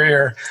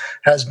interior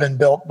has been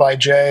built by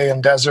Jay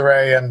and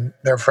Desiree and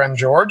their friend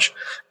George.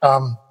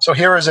 So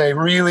here is a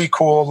really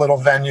cool little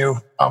venue,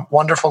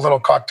 wonderful little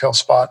cocktail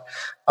spot,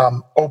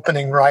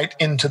 opening right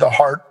into the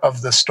heart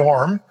of the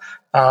storm.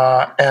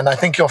 And I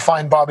think you'll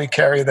find Bobby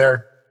Carey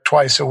there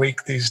twice a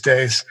week these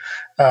days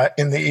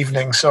in the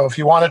evening. So if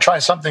you want to try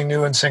something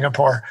new in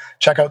Singapore,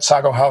 check out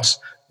Sago House.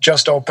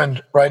 Just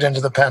opened right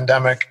into the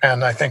pandemic,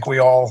 and I think we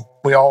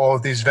all owe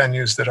these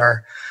venues that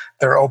are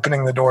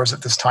opening the doors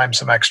at this time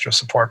some extra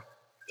support.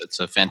 That's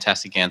a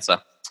fantastic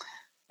answer.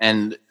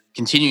 And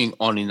continuing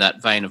on in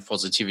that vein of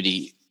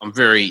positivity, I'm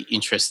very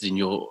interested in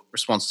your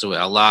response to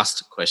our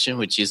last question,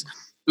 which is,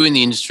 who in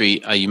the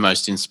industry are you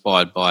most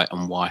inspired by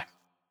and why?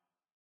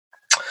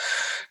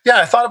 Yeah,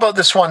 I thought about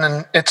this one,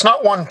 and it's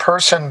not one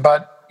person,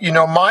 but,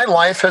 my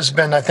life has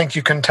been, I think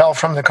you can tell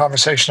from the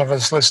conversation of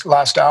this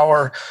last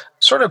hour,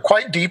 sort of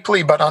quite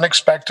deeply but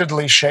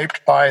unexpectedly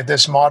shaped by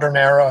this modern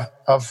era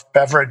of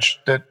beverage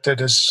that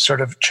has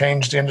sort of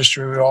changed the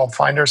industry we all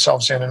find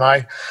ourselves in. And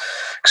I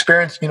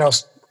experienced,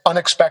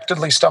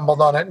 unexpectedly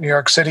stumbled on it in New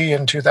York City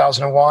in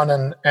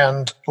 2001,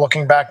 and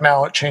looking back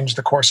now, it changed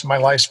the course of my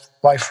life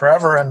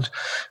forever. And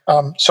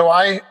so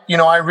I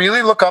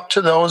really look up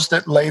to those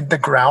that laid the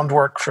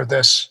groundwork for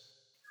this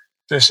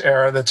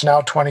era that's now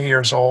 20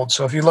 years old.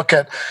 So if you look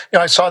at,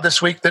 I saw this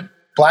week that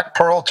Black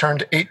Pearl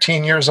turned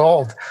 18 years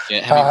old.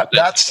 Yeah,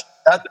 that's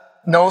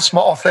no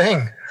small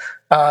thing.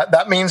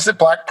 That means that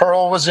Black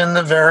Pearl was in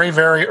the very,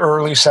 very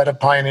early set of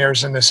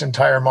pioneers in this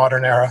entire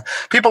modern era.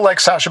 People like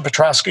Sasha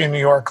Petrosky in New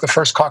York, the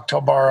first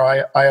cocktail bar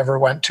I ever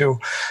went to.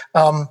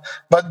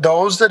 But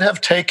those that have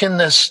taken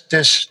this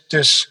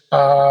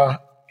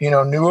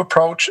new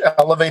approach,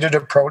 elevated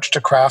approach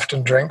to craft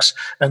and drinks,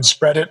 and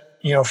spread it,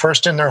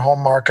 first in their home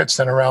markets,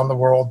 then around the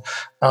world.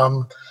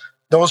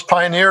 Those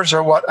pioneers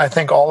are what I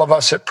think all of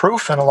us at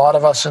Proof and a lot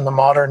of us in the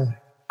modern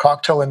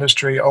cocktail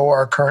industry owe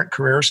our current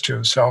careers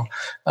to. So,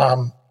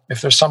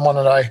 if there's someone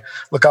that I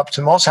look up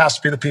to most, has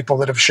to be the people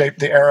that have shaped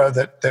the era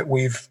that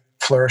we've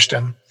flourished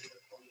in.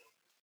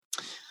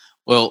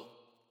 Well,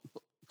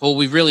 Paul,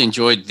 we've really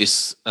enjoyed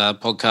this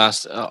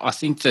podcast. I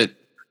think that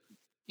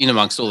in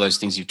amongst all those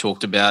things you've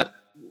talked about,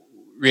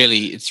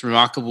 really it's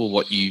remarkable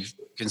what you've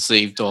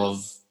conceived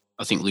of.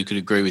 I think Luke could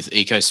agree with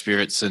Eco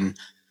Spirits and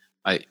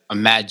I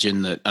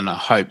imagine that, and I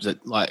hope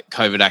that like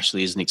COVID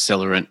actually is an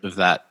accelerant of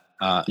that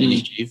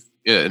initiative.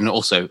 Yeah, and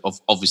also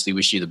obviously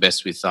wish you the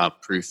best with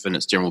Proof and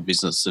its general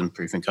business and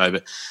Proof & Co.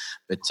 But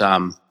it's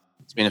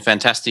been a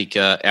fantastic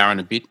hour and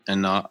a bit,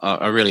 and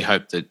I really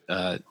hope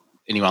that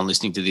anyone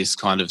listening to this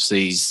kind of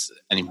sees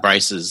and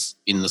embraces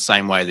in the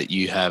same way that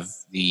you have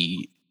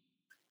the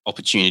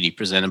opportunity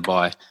presented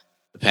by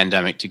the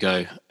pandemic to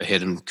go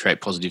ahead and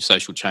create positive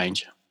social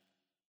change.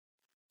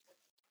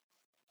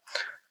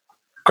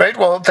 Great.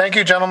 Well, thank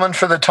you, gentlemen,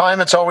 for the time.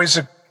 It's always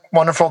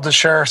wonderful to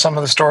share some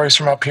of the stories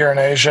from up here in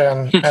Asia.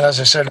 And as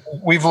I said,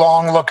 we've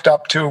long looked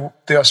up to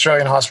the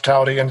Australian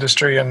hospitality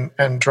industry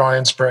and drawn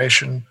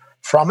inspiration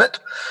from it.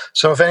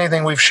 So if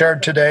anything we've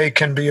shared today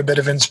can be a bit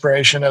of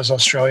inspiration as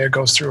Australia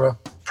goes through a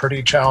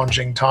pretty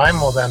challenging time,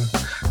 well then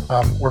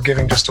we're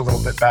giving just a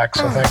little bit back.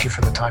 So thank you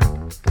for the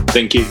time.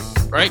 Thank you.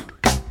 Right.